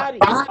our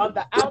bodies on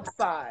the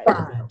outside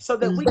so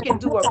that we can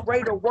do a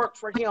greater work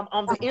for Him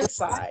on the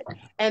inside.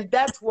 And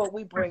that's what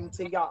we bring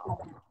to y'all.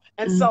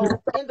 And Mm-hmm.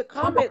 so in the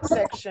comment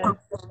section,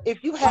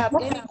 if you have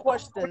any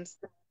questions,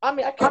 I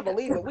mean, I can't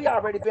believe it. We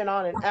already been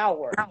on an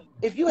hour.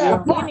 If you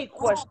have Yeah. any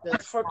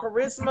questions for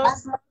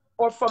Charismas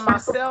or for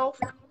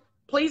myself,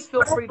 please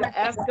feel free to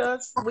ask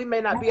us. We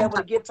may not be able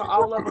to get to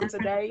all of them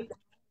today,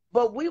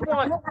 but we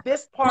want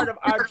this part of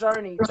our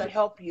journey to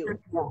help you.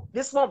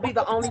 This won't be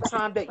the only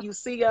time that you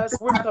see us.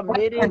 We're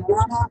committed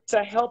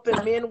to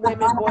helping men,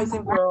 women, boys,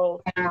 and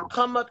girls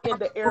come up in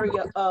the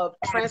area of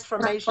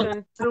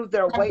transformation through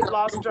their weight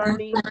loss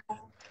journey,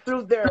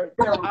 through their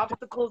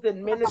obstacles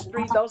in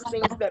ministry, those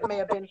things that may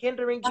have been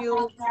hindering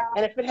you.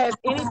 And if it has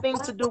anything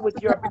to do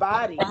with your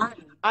body,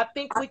 I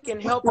think we can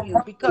help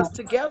you because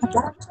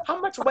together, how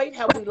much weight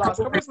have we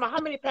lost? Charisma, how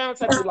many pounds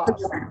have you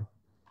lost?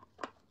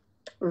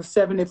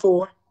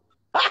 74.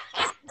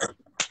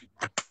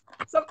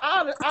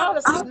 I ought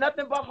to see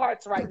nothing but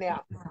hearts right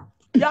now.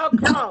 Y'all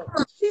come on.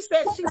 She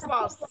said she's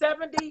lost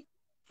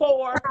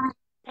 74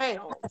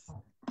 pounds.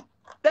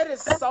 That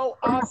is so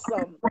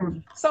awesome.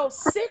 So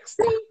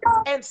 60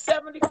 and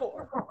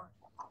 74.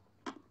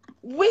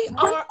 We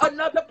are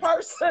another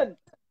person.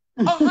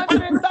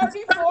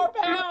 134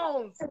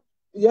 pounds.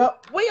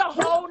 Yep. We a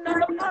whole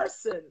nother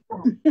person.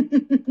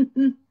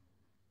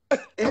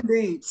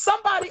 Indeed.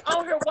 Somebody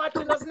on here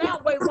watching us now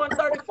weigh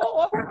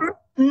 134.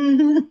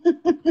 Mm-hmm.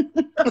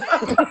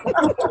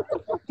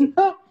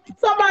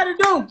 Somebody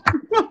do.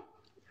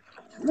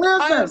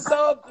 I am Listen.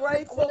 so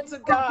grateful to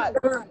God.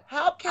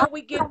 How can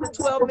we get the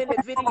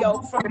 12-minute video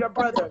from your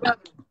brother?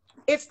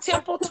 It's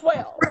Temple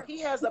 12.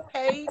 He has a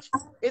page.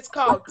 It's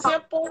called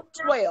Temple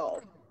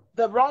 12.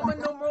 The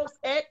Roman numerals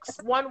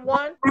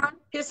X11.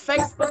 His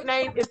Facebook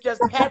name is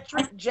just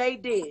Patrick J.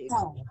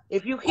 Diggs.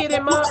 If you hit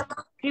him up,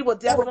 he will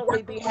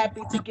definitely be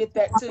happy to get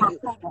that to you.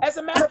 As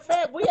a matter of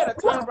fact, we at a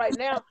time right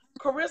now,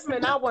 Kirisma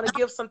and I want to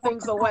give some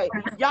things away.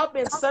 Y'all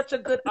been such a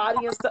good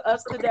audience to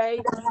us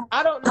today.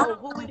 I don't know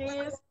who it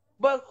is,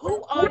 but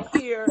who on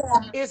here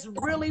is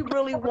really,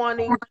 really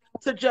wanting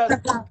to just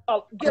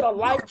get a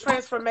life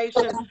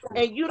transformation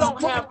and you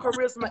don't have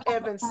Kirisma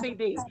Evans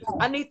CD?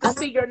 I need to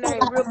see your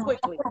name real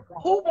quickly.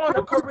 Who want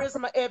a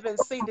Kirisma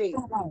Evans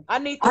CD? I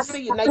need to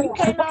see you. Now, you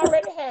can't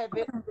already have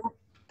it.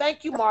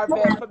 Thank you,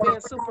 Marvette, for being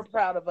super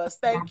proud of us.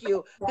 Thank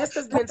you. This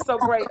has been so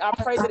great. I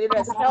pray that it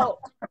has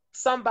helped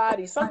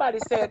somebody.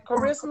 Somebody said,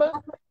 Kirisma,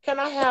 can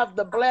I have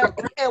the black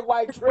and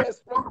white dress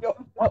from your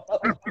mother?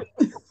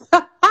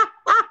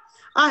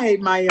 I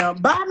hate my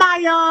bye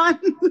my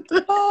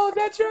Oh,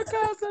 that's your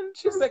cousin.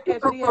 She said,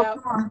 can she have?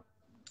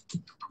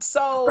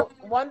 So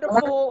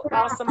wonderful,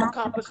 awesome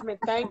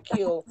accomplishment. Thank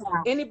you.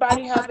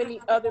 Anybody have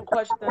any other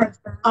questions?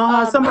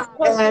 This Somebody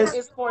question asked.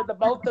 is for the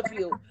both of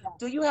you.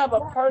 Do you have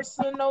a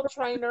personal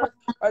trainer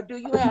or do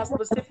you have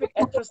specific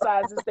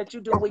exercises that you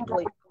do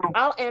weekly?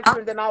 I'll answer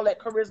and then I'll let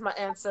Kirisma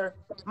answer.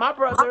 My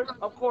brother,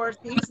 of course,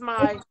 he's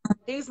my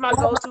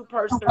go-to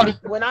person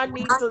when I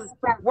need to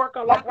work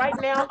on, like right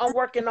now, I'm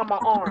working on my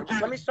arms.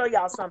 Let me show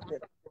y'all something.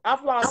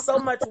 I've lost so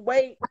much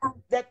weight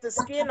that the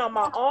skin on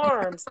my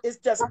arms is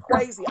just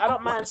crazy. I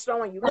don't mind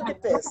showing you. Look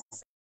at this.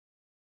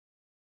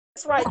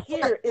 This right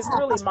here is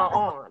really my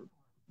arm,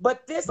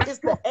 but this is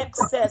the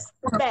excess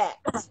fat.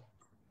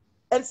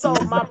 And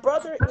so my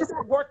brother is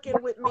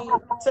working with me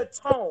to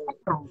tone.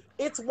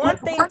 It's one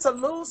thing to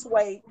lose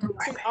weight.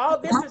 See, all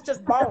this is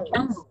just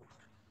bones.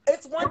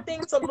 It's one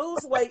thing to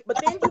lose weight,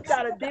 but then you've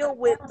got to deal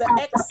with the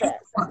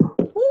excess.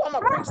 Ooh, I'm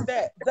gonna preach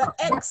that. The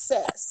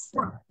excess,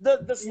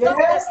 the stuff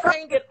that's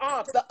hanging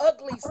off, the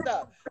ugly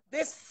stuff,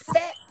 this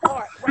fat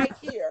part right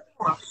here.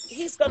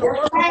 He's gonna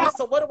work with me.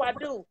 So what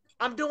do?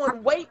 I'm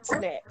doing weights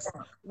next,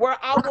 where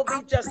I will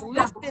be just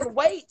lifting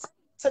weights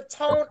to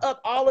tone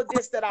up all of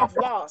this that I've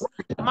lost.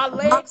 My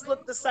legs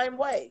look the same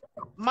way.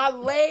 My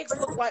legs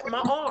look like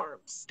my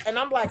arms, and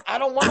I'm like, I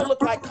don't want to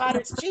look like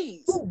cottage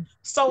cheese,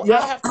 so I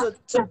Yep. have to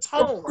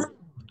tone.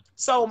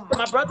 So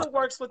my brother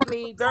works with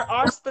me. There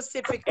are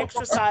specific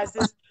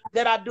exercises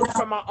that I do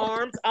for my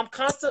arms.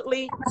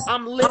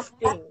 I'm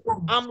lifting.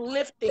 I'm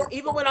lifting.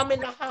 Even when I'm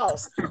in the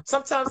house,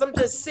 sometimes I'm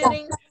just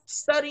sitting,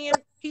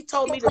 studying. He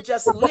told me to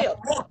just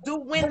lift, do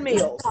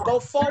windmills, go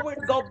forward,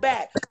 go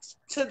back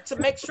to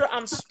make sure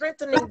I'm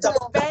strengthening the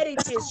fatty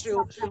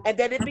tissue and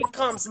that it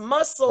becomes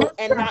muscle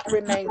and not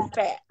remain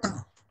fat.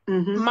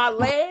 Mm-hmm. My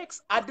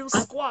legs, I do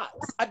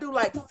squats. I do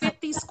like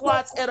 50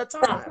 squats at a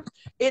time.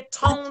 It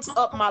tones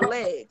up my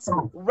legs.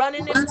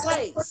 Running in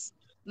place,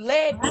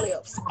 leg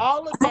lifts,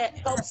 all of that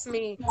helps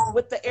me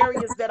with the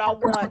areas that I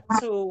want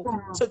to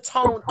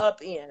tone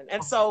up in.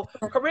 And so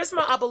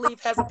Kirisma, I believe,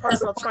 has a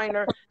personal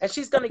trainer, and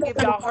she's going to give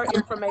y'all her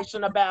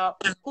information about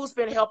who's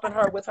been helping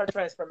her with her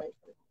transformation.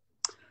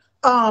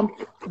 Um,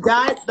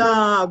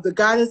 the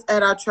guy that's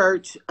at our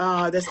church,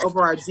 that's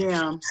over our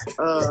gym,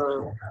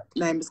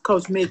 name is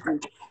Coach Mickey,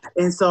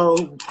 and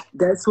so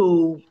that's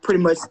who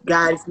pretty much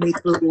guides me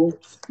through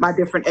my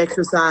different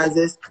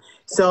exercises.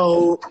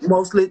 So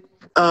mostly,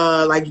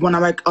 like when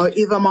I'm like,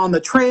 either I'm on the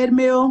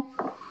treadmill,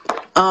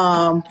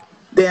 um,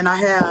 then I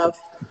have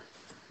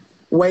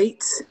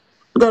weights.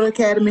 Go to the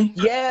academy.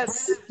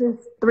 Yes.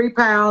 3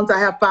 pounds. I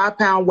have 5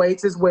 pound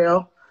weights as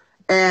well,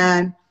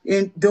 and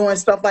in doing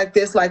stuff like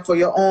this, like for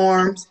your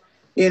arms,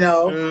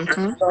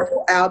 Mm-hmm.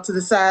 go out to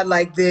the side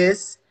like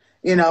this.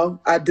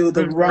 I do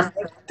the Mm-hmm. run,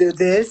 do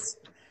this,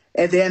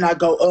 and then I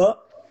go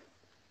up,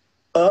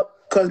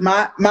 because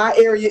my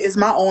area is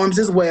my arms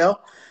as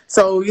well.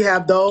 So you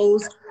have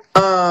those,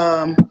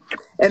 and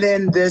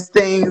then there's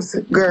things,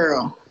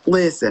 girl.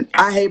 Listen,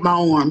 I hate my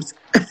arms,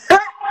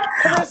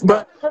 Kirisma,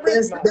 but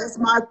that's Kirisma. that's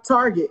my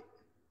target.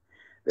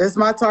 That's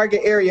my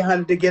target area,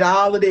 honey, to get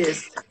all of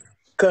this.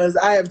 Cause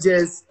I have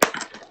just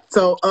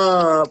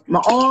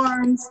my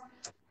arms,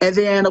 and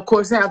then of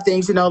course I have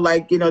things,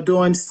 like,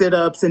 doing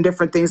sit-ups and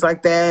different things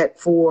like that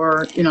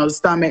for, the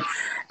stomach.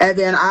 And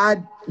then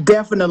I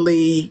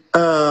definitely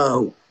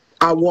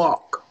I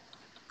walk.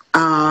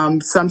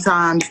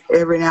 Sometimes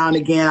every now and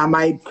again I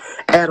might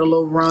add a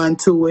little run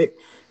to it.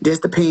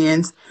 Just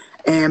depends.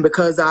 And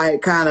because I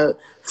kind of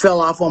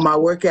fell off on my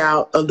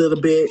workout a little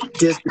bit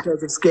just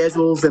because of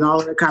schedules and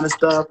all that kind of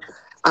stuff,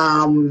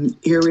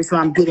 here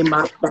recently I'm getting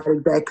my body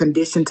back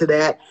conditioned to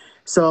that.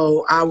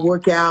 So I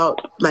work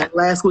out, like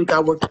last week I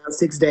worked out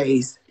 6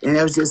 days, and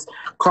it was just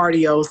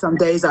cardio. Some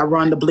days I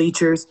run the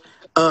bleachers,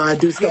 I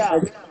do stuff Yeah.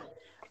 like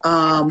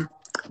that.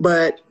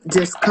 But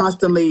just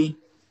constantly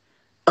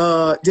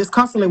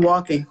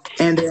walking,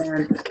 and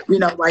then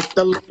like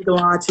the leg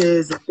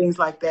launches and things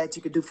like that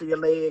you could do for your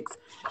legs,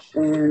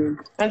 and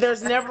And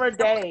there's never a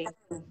day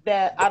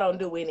that I don't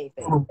do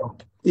anything.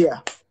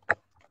 yeah.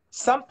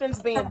 Something's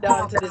being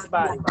done to this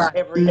body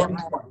every day.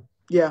 Mhm.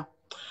 Yeah.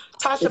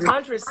 Tasha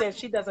Bundry says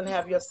she doesn't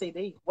have your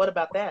CD. What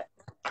about that?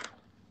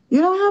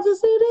 You don't have the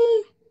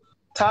CD?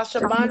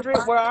 Tasha Bundry,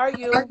 where are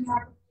you?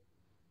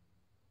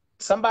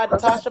 Somebody,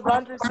 Tasha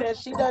Bundry says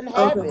she doesn't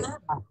have Okay. it.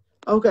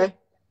 Okay.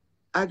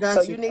 I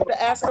So got you you. need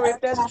to ask her if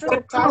that's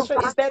true. Tasha,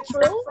 is that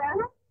true?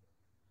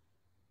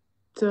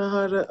 Tell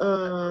her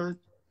to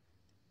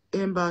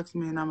inbox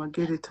me, and I'm gonna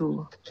get it to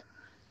her.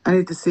 I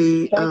need to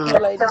see. Thank you,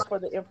 ladies, for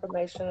the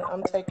information.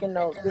 I'm taking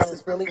notes. This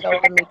is really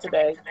helping me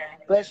today.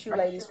 Bless you,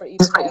 ladies, for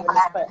even having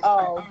this play.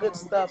 Oh, good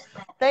stuff.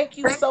 Thank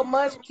you so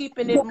much.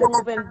 Keeping it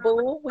moving,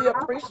 boo. We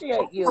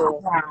appreciate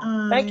you.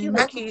 Thank you,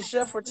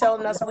 Lakeisha, for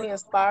telling us we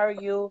inspire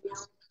you.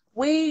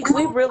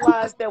 we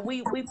realize that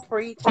we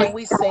preach and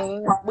we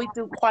sing, we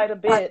do quite a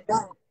bit,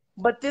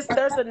 but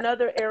there's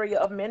another area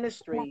of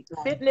ministry,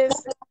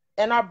 fitness,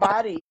 and our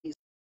bodies.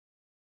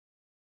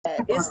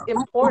 It's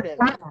important,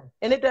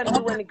 and it doesn't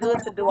do any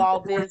good to do all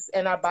this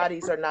and our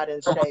bodies are not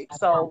in shape.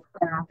 So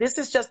this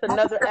is just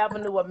another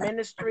avenue of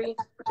ministry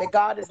that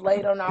God has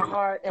laid on our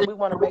heart, and we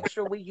want to make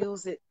sure we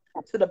use it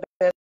to the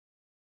best.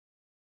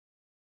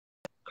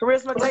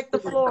 Kirisma, take the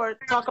floor.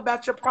 Talk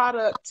about your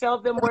product. Tell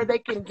them where they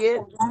can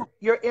get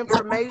your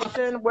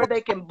information, where they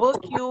can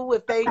book you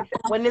if they,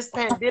 when this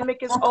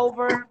pandemic is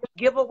over.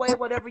 Give away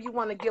whatever you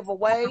want to give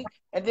away,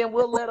 and then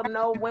we'll let them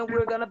know when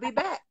we're going to be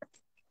back.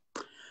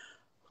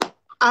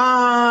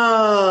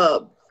 I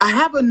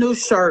have a new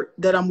shirt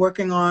that I'm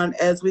working on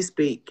as we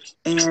speak,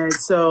 and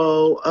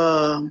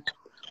so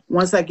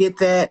once I get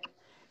that,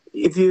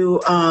 if you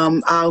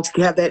I'll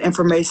have that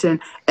information.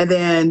 And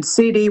then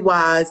CD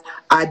wise,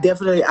 I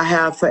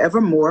have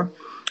Forevermore,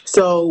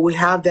 so we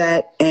have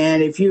that.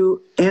 And if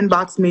you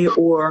inbox me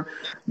or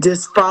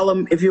just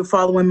follow, if you're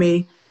following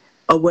me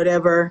or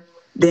whatever,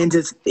 then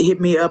just hit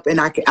me up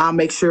and I'll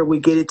make sure we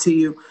get it to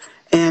you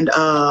and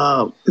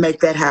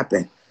make that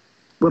happen.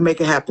 We'll make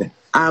it happen.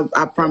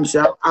 I promise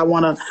you. I'm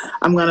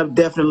gonna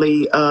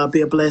definitely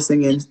be a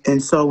blessing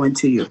and sow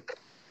into you.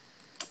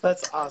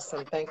 That's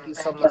awesome. Thank you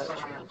so much.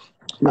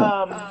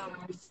 Yeah.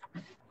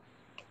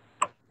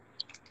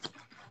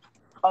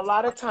 A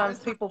lot of times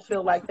people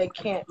feel like they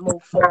can't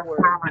move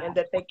forward and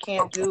that they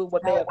can't do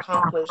what they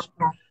accomplished.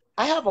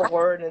 I have a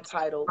word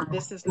entitled,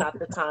 "This is not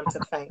the time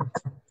to faint."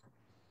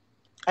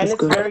 And That's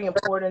it's good. very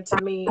important to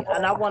me,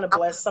 and I want to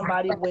bless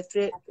somebody with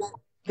it.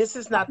 This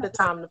is not the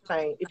time to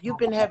faint. If you've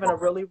been having a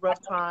really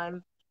rough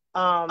time,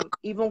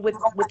 even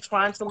with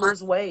trying to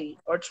lose weight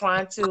or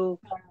trying to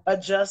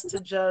adjust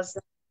to just,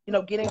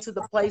 getting to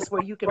the place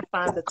where you can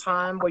find the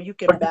time where you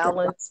can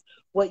balance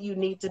what you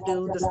need to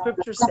do. The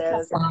scripture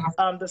says,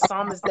 the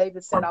psalmist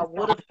David said, "I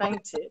would have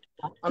fainted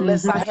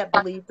unless I had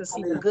believed to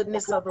see the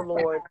goodness of the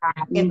Lord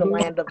in the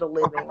land of the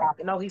living."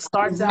 He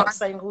starts out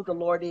saying who the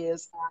Lord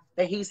is,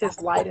 that he's his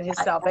light and his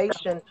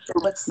salvation.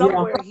 But Yeah.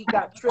 somewhere he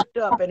got tripped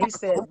up and he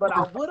said, "But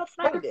I would have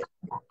fainted,"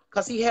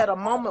 because he had a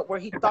moment where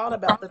he thought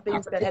about the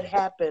things that had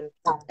happened.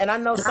 And I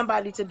know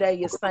somebody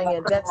today is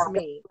saying, "That's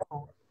me.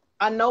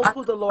 I know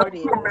who the Lord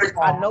is.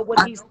 I know what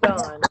he's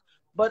done,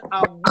 but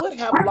I would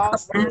have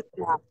lost it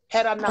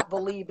had I not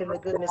believed in the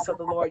goodness of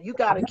the Lord." You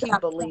got to keep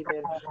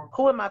believing.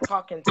 Who am I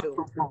talking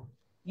to?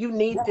 You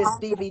need this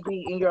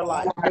DVD in your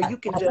life where you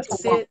can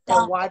just sit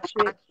and watch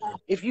it.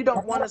 If you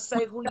don't want to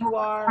say who you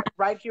are,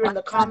 right here in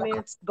the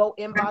comments, go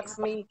inbox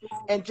me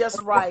and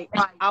just write,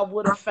 "I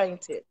would have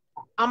fainted."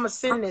 I'm going to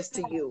send this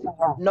to you,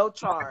 no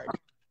charge.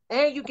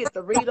 And you get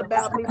to read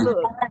about me.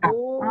 Look,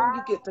 oh,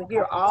 you get to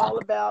hear all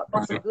about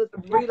some good,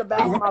 read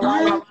about my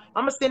life.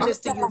 I'm going to send this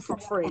to you for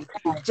free.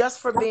 Just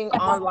for being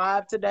on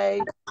live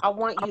today, I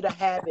want you to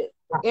have it.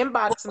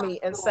 Inbox me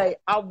and say,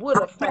 "I would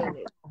have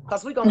fainted,"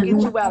 because we're going to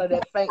get you out of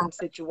that fainting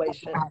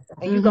situation.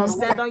 And you're going to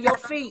stand on your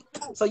feet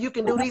so you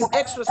can do these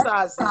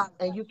exercises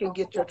and you can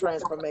get your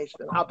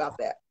transformation. How about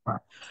that?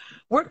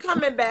 We're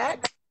coming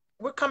back.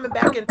 We're coming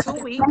back in 2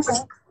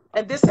 weeks.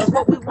 And this is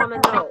what we want to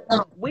know.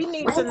 We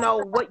need to know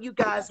what you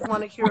guys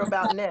want to hear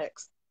about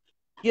next.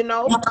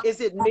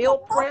 Is it meal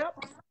prep?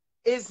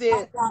 Is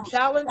it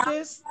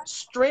challenges,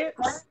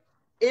 strengths?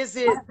 Is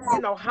it,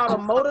 how to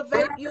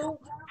motivate you?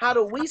 How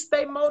do we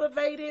stay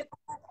motivated?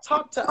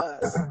 Talk to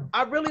us.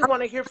 I really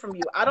want to hear from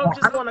you. I don't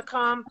just want to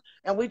come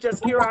and we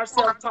just hear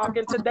ourselves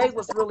talking. Today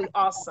was really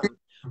awesome.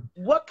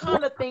 What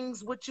kind of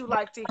things would you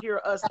like to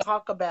hear us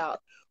talk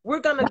about? We're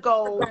going to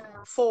go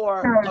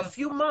for a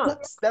few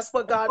months. That's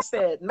what God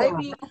said.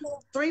 Maybe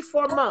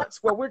 3-4 months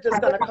where we're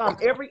just going to come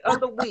every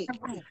other week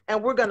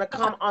and we're going to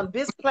come on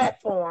this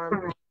platform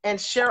and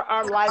share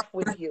our life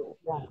with you.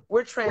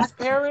 We're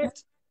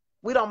transparent.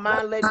 We don't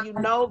mind letting you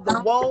know the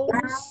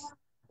woes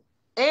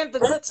and the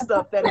good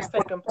stuff that has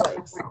taken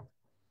place.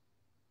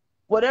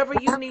 Whatever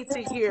you need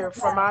to hear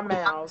from our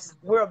mouths,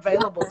 we're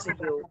available to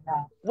you.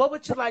 What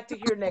would you like to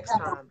hear next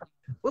time?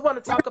 We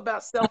want to talk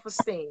about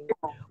self-esteem.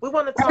 We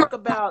want to talk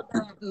about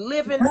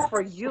living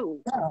for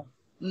you,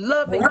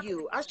 loving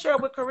you. I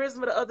shared with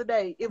Kirisma the other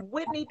day, if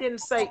Whitney didn't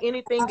say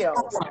anything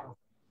else,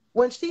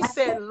 when she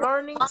said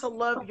learning to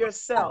love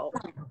yourself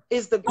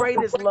is the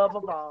greatest love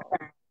of all.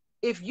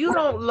 If you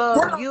don't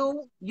love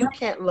you, you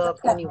can't love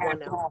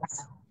anyone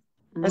else.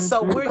 And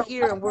so we're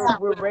here and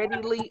we're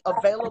readily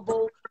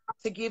available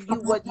to give you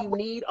what you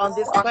need on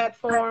this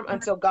platform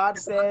until God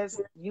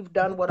says you've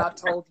done what I've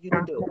told you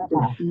to do.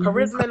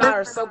 Kirisma and I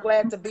are so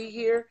glad to be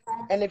here.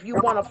 And if you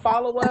want to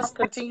follow us,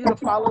 continue to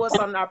follow us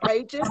on our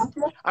pages.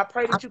 I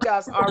pray that you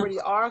guys already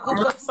are.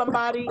 Hook up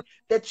somebody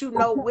that you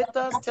know with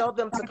us. Tell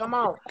them to come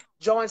on.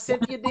 Join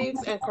Cynthia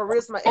Diggs and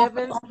Kirisma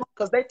Evans,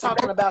 because they're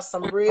talking about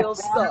some real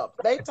stuff.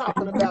 They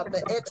talking about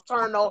the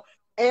external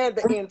and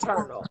the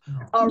internal.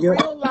 A Yep.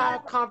 real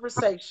live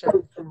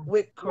conversation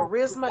with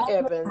Kirisma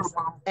Evans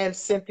and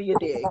Cynthia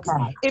Diggs.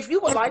 If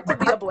you would like to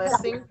be a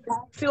blessing,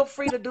 feel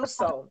free to do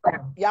so.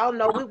 Y'all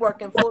know we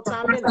work in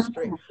full-time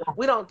ministry.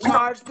 We don't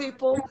charge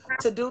people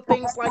to do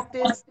things like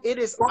this. It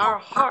is our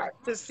heart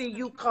to see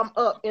you come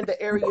up in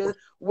the area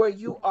where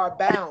you are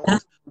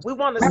bound. We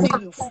want to see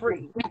you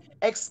free,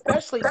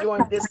 especially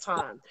during this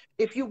time.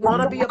 If you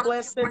want to be a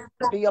blessing,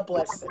 be a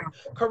blessing.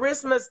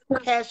 Kirisma's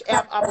Cash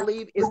App, I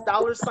believe, is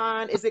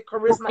 $. Is it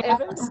Kirisma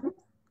Evans?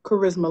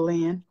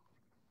 Kirismalynn.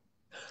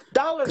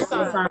 $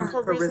 Charisma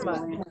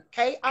Kirisma. Lynn.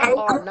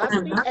 KIR, not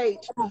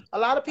CH. A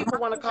lot of people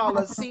want to call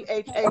us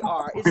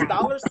CHAR. It's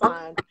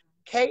 $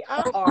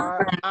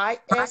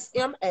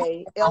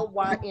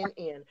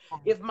 KIRISMALYNN.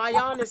 If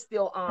Mayan is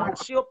still on,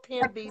 she'll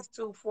pin these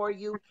two for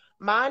you.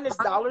 Mine is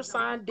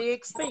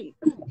 $diggsc.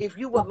 If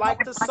you would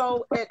like to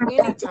sow at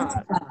any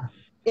time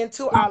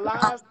into our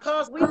lives,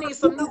 cuz we need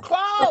some new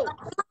clothes.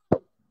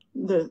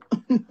 The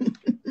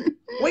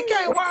We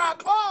can't wear our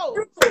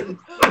clothes.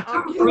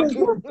 I'm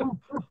kidding.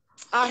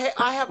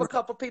 I have a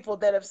couple people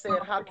that have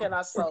said, how can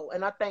I sow?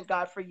 And I thank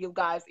God for you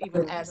guys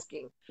even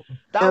asking.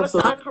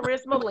 Absolutely. $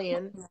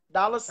 Kirismalynn,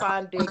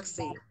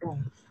 $diggsc.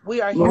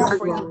 We are here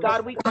for you.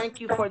 God, we thank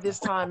you for this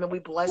time and we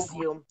bless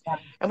you.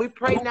 And we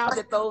pray now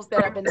that those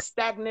that have been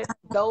stagnant,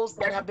 those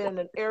that have been in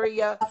an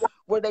area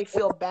where they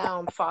feel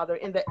bound, Father,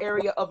 in the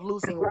area of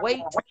losing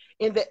weight,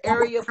 in the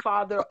area,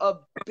 Father,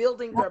 of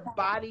building their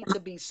body to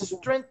be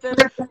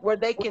strengthened, where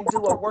they can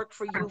do a work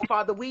for you,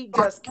 Father, we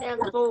just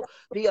cancel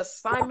the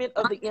assignment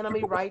of the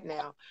enemy right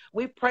now.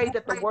 We pray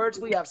that the words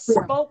we have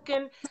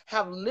spoken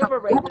have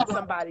liberated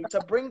somebody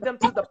to bring them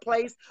to the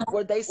place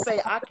where they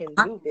say, I can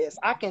do this.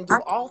 I can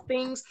do all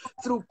things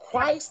through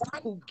Christ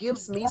who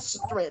gives me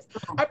strength.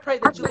 I pray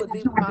that you would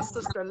be with my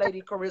sister,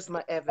 Lady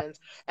Kirisma Evans,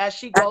 as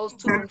she goes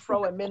to and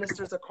fro and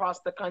ministers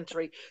across the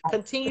country.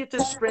 Continue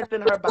to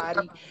strengthen her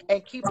body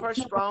and keep her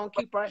strong,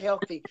 keep her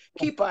healthy,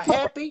 keep her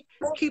happy,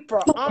 keep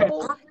her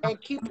humble, and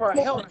keep her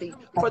healthy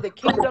for the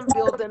kingdom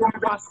building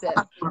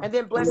process. And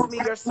then bless me,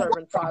 your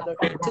servant, Father,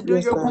 to do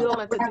Yes, your God. will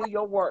and to do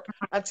your work.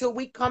 Until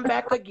we come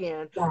back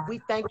again, we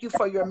thank you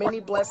for your many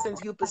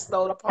blessings you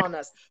bestowed upon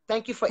us.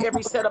 Thank you for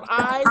every set of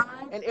eyes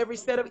and every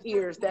set of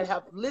ears that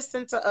have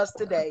listened to us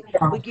today.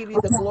 We give you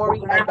the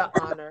glory and the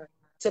honor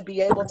to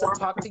be able to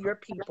talk to your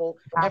people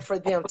and for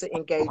them to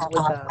engage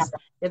with us.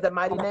 In the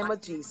mighty name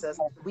of Jesus,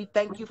 we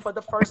thank you for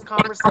the first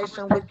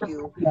conversation with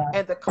you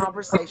and the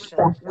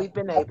conversation we've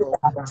been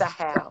able to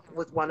have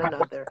with one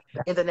another.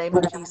 In the name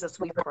of Jesus,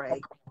 we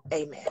pray.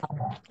 Amen.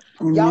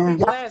 Y'all be Amen.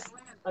 blessed.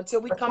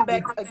 Until we come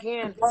back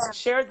again,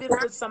 share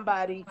this with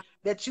somebody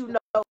that you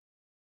know.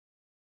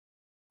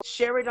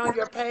 Share it on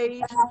your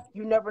page.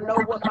 You never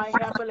know what might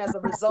happen as a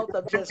result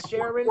of just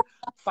sharing.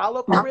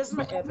 Follow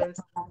Kirisma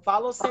Evans,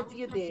 follow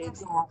Cynthia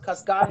Diggs,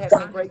 because God has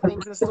some great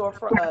things in store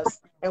for us,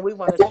 and we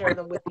want to share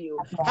them with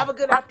you. Have a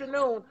good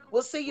afternoon.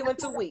 We'll see you in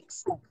 2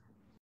 weeks.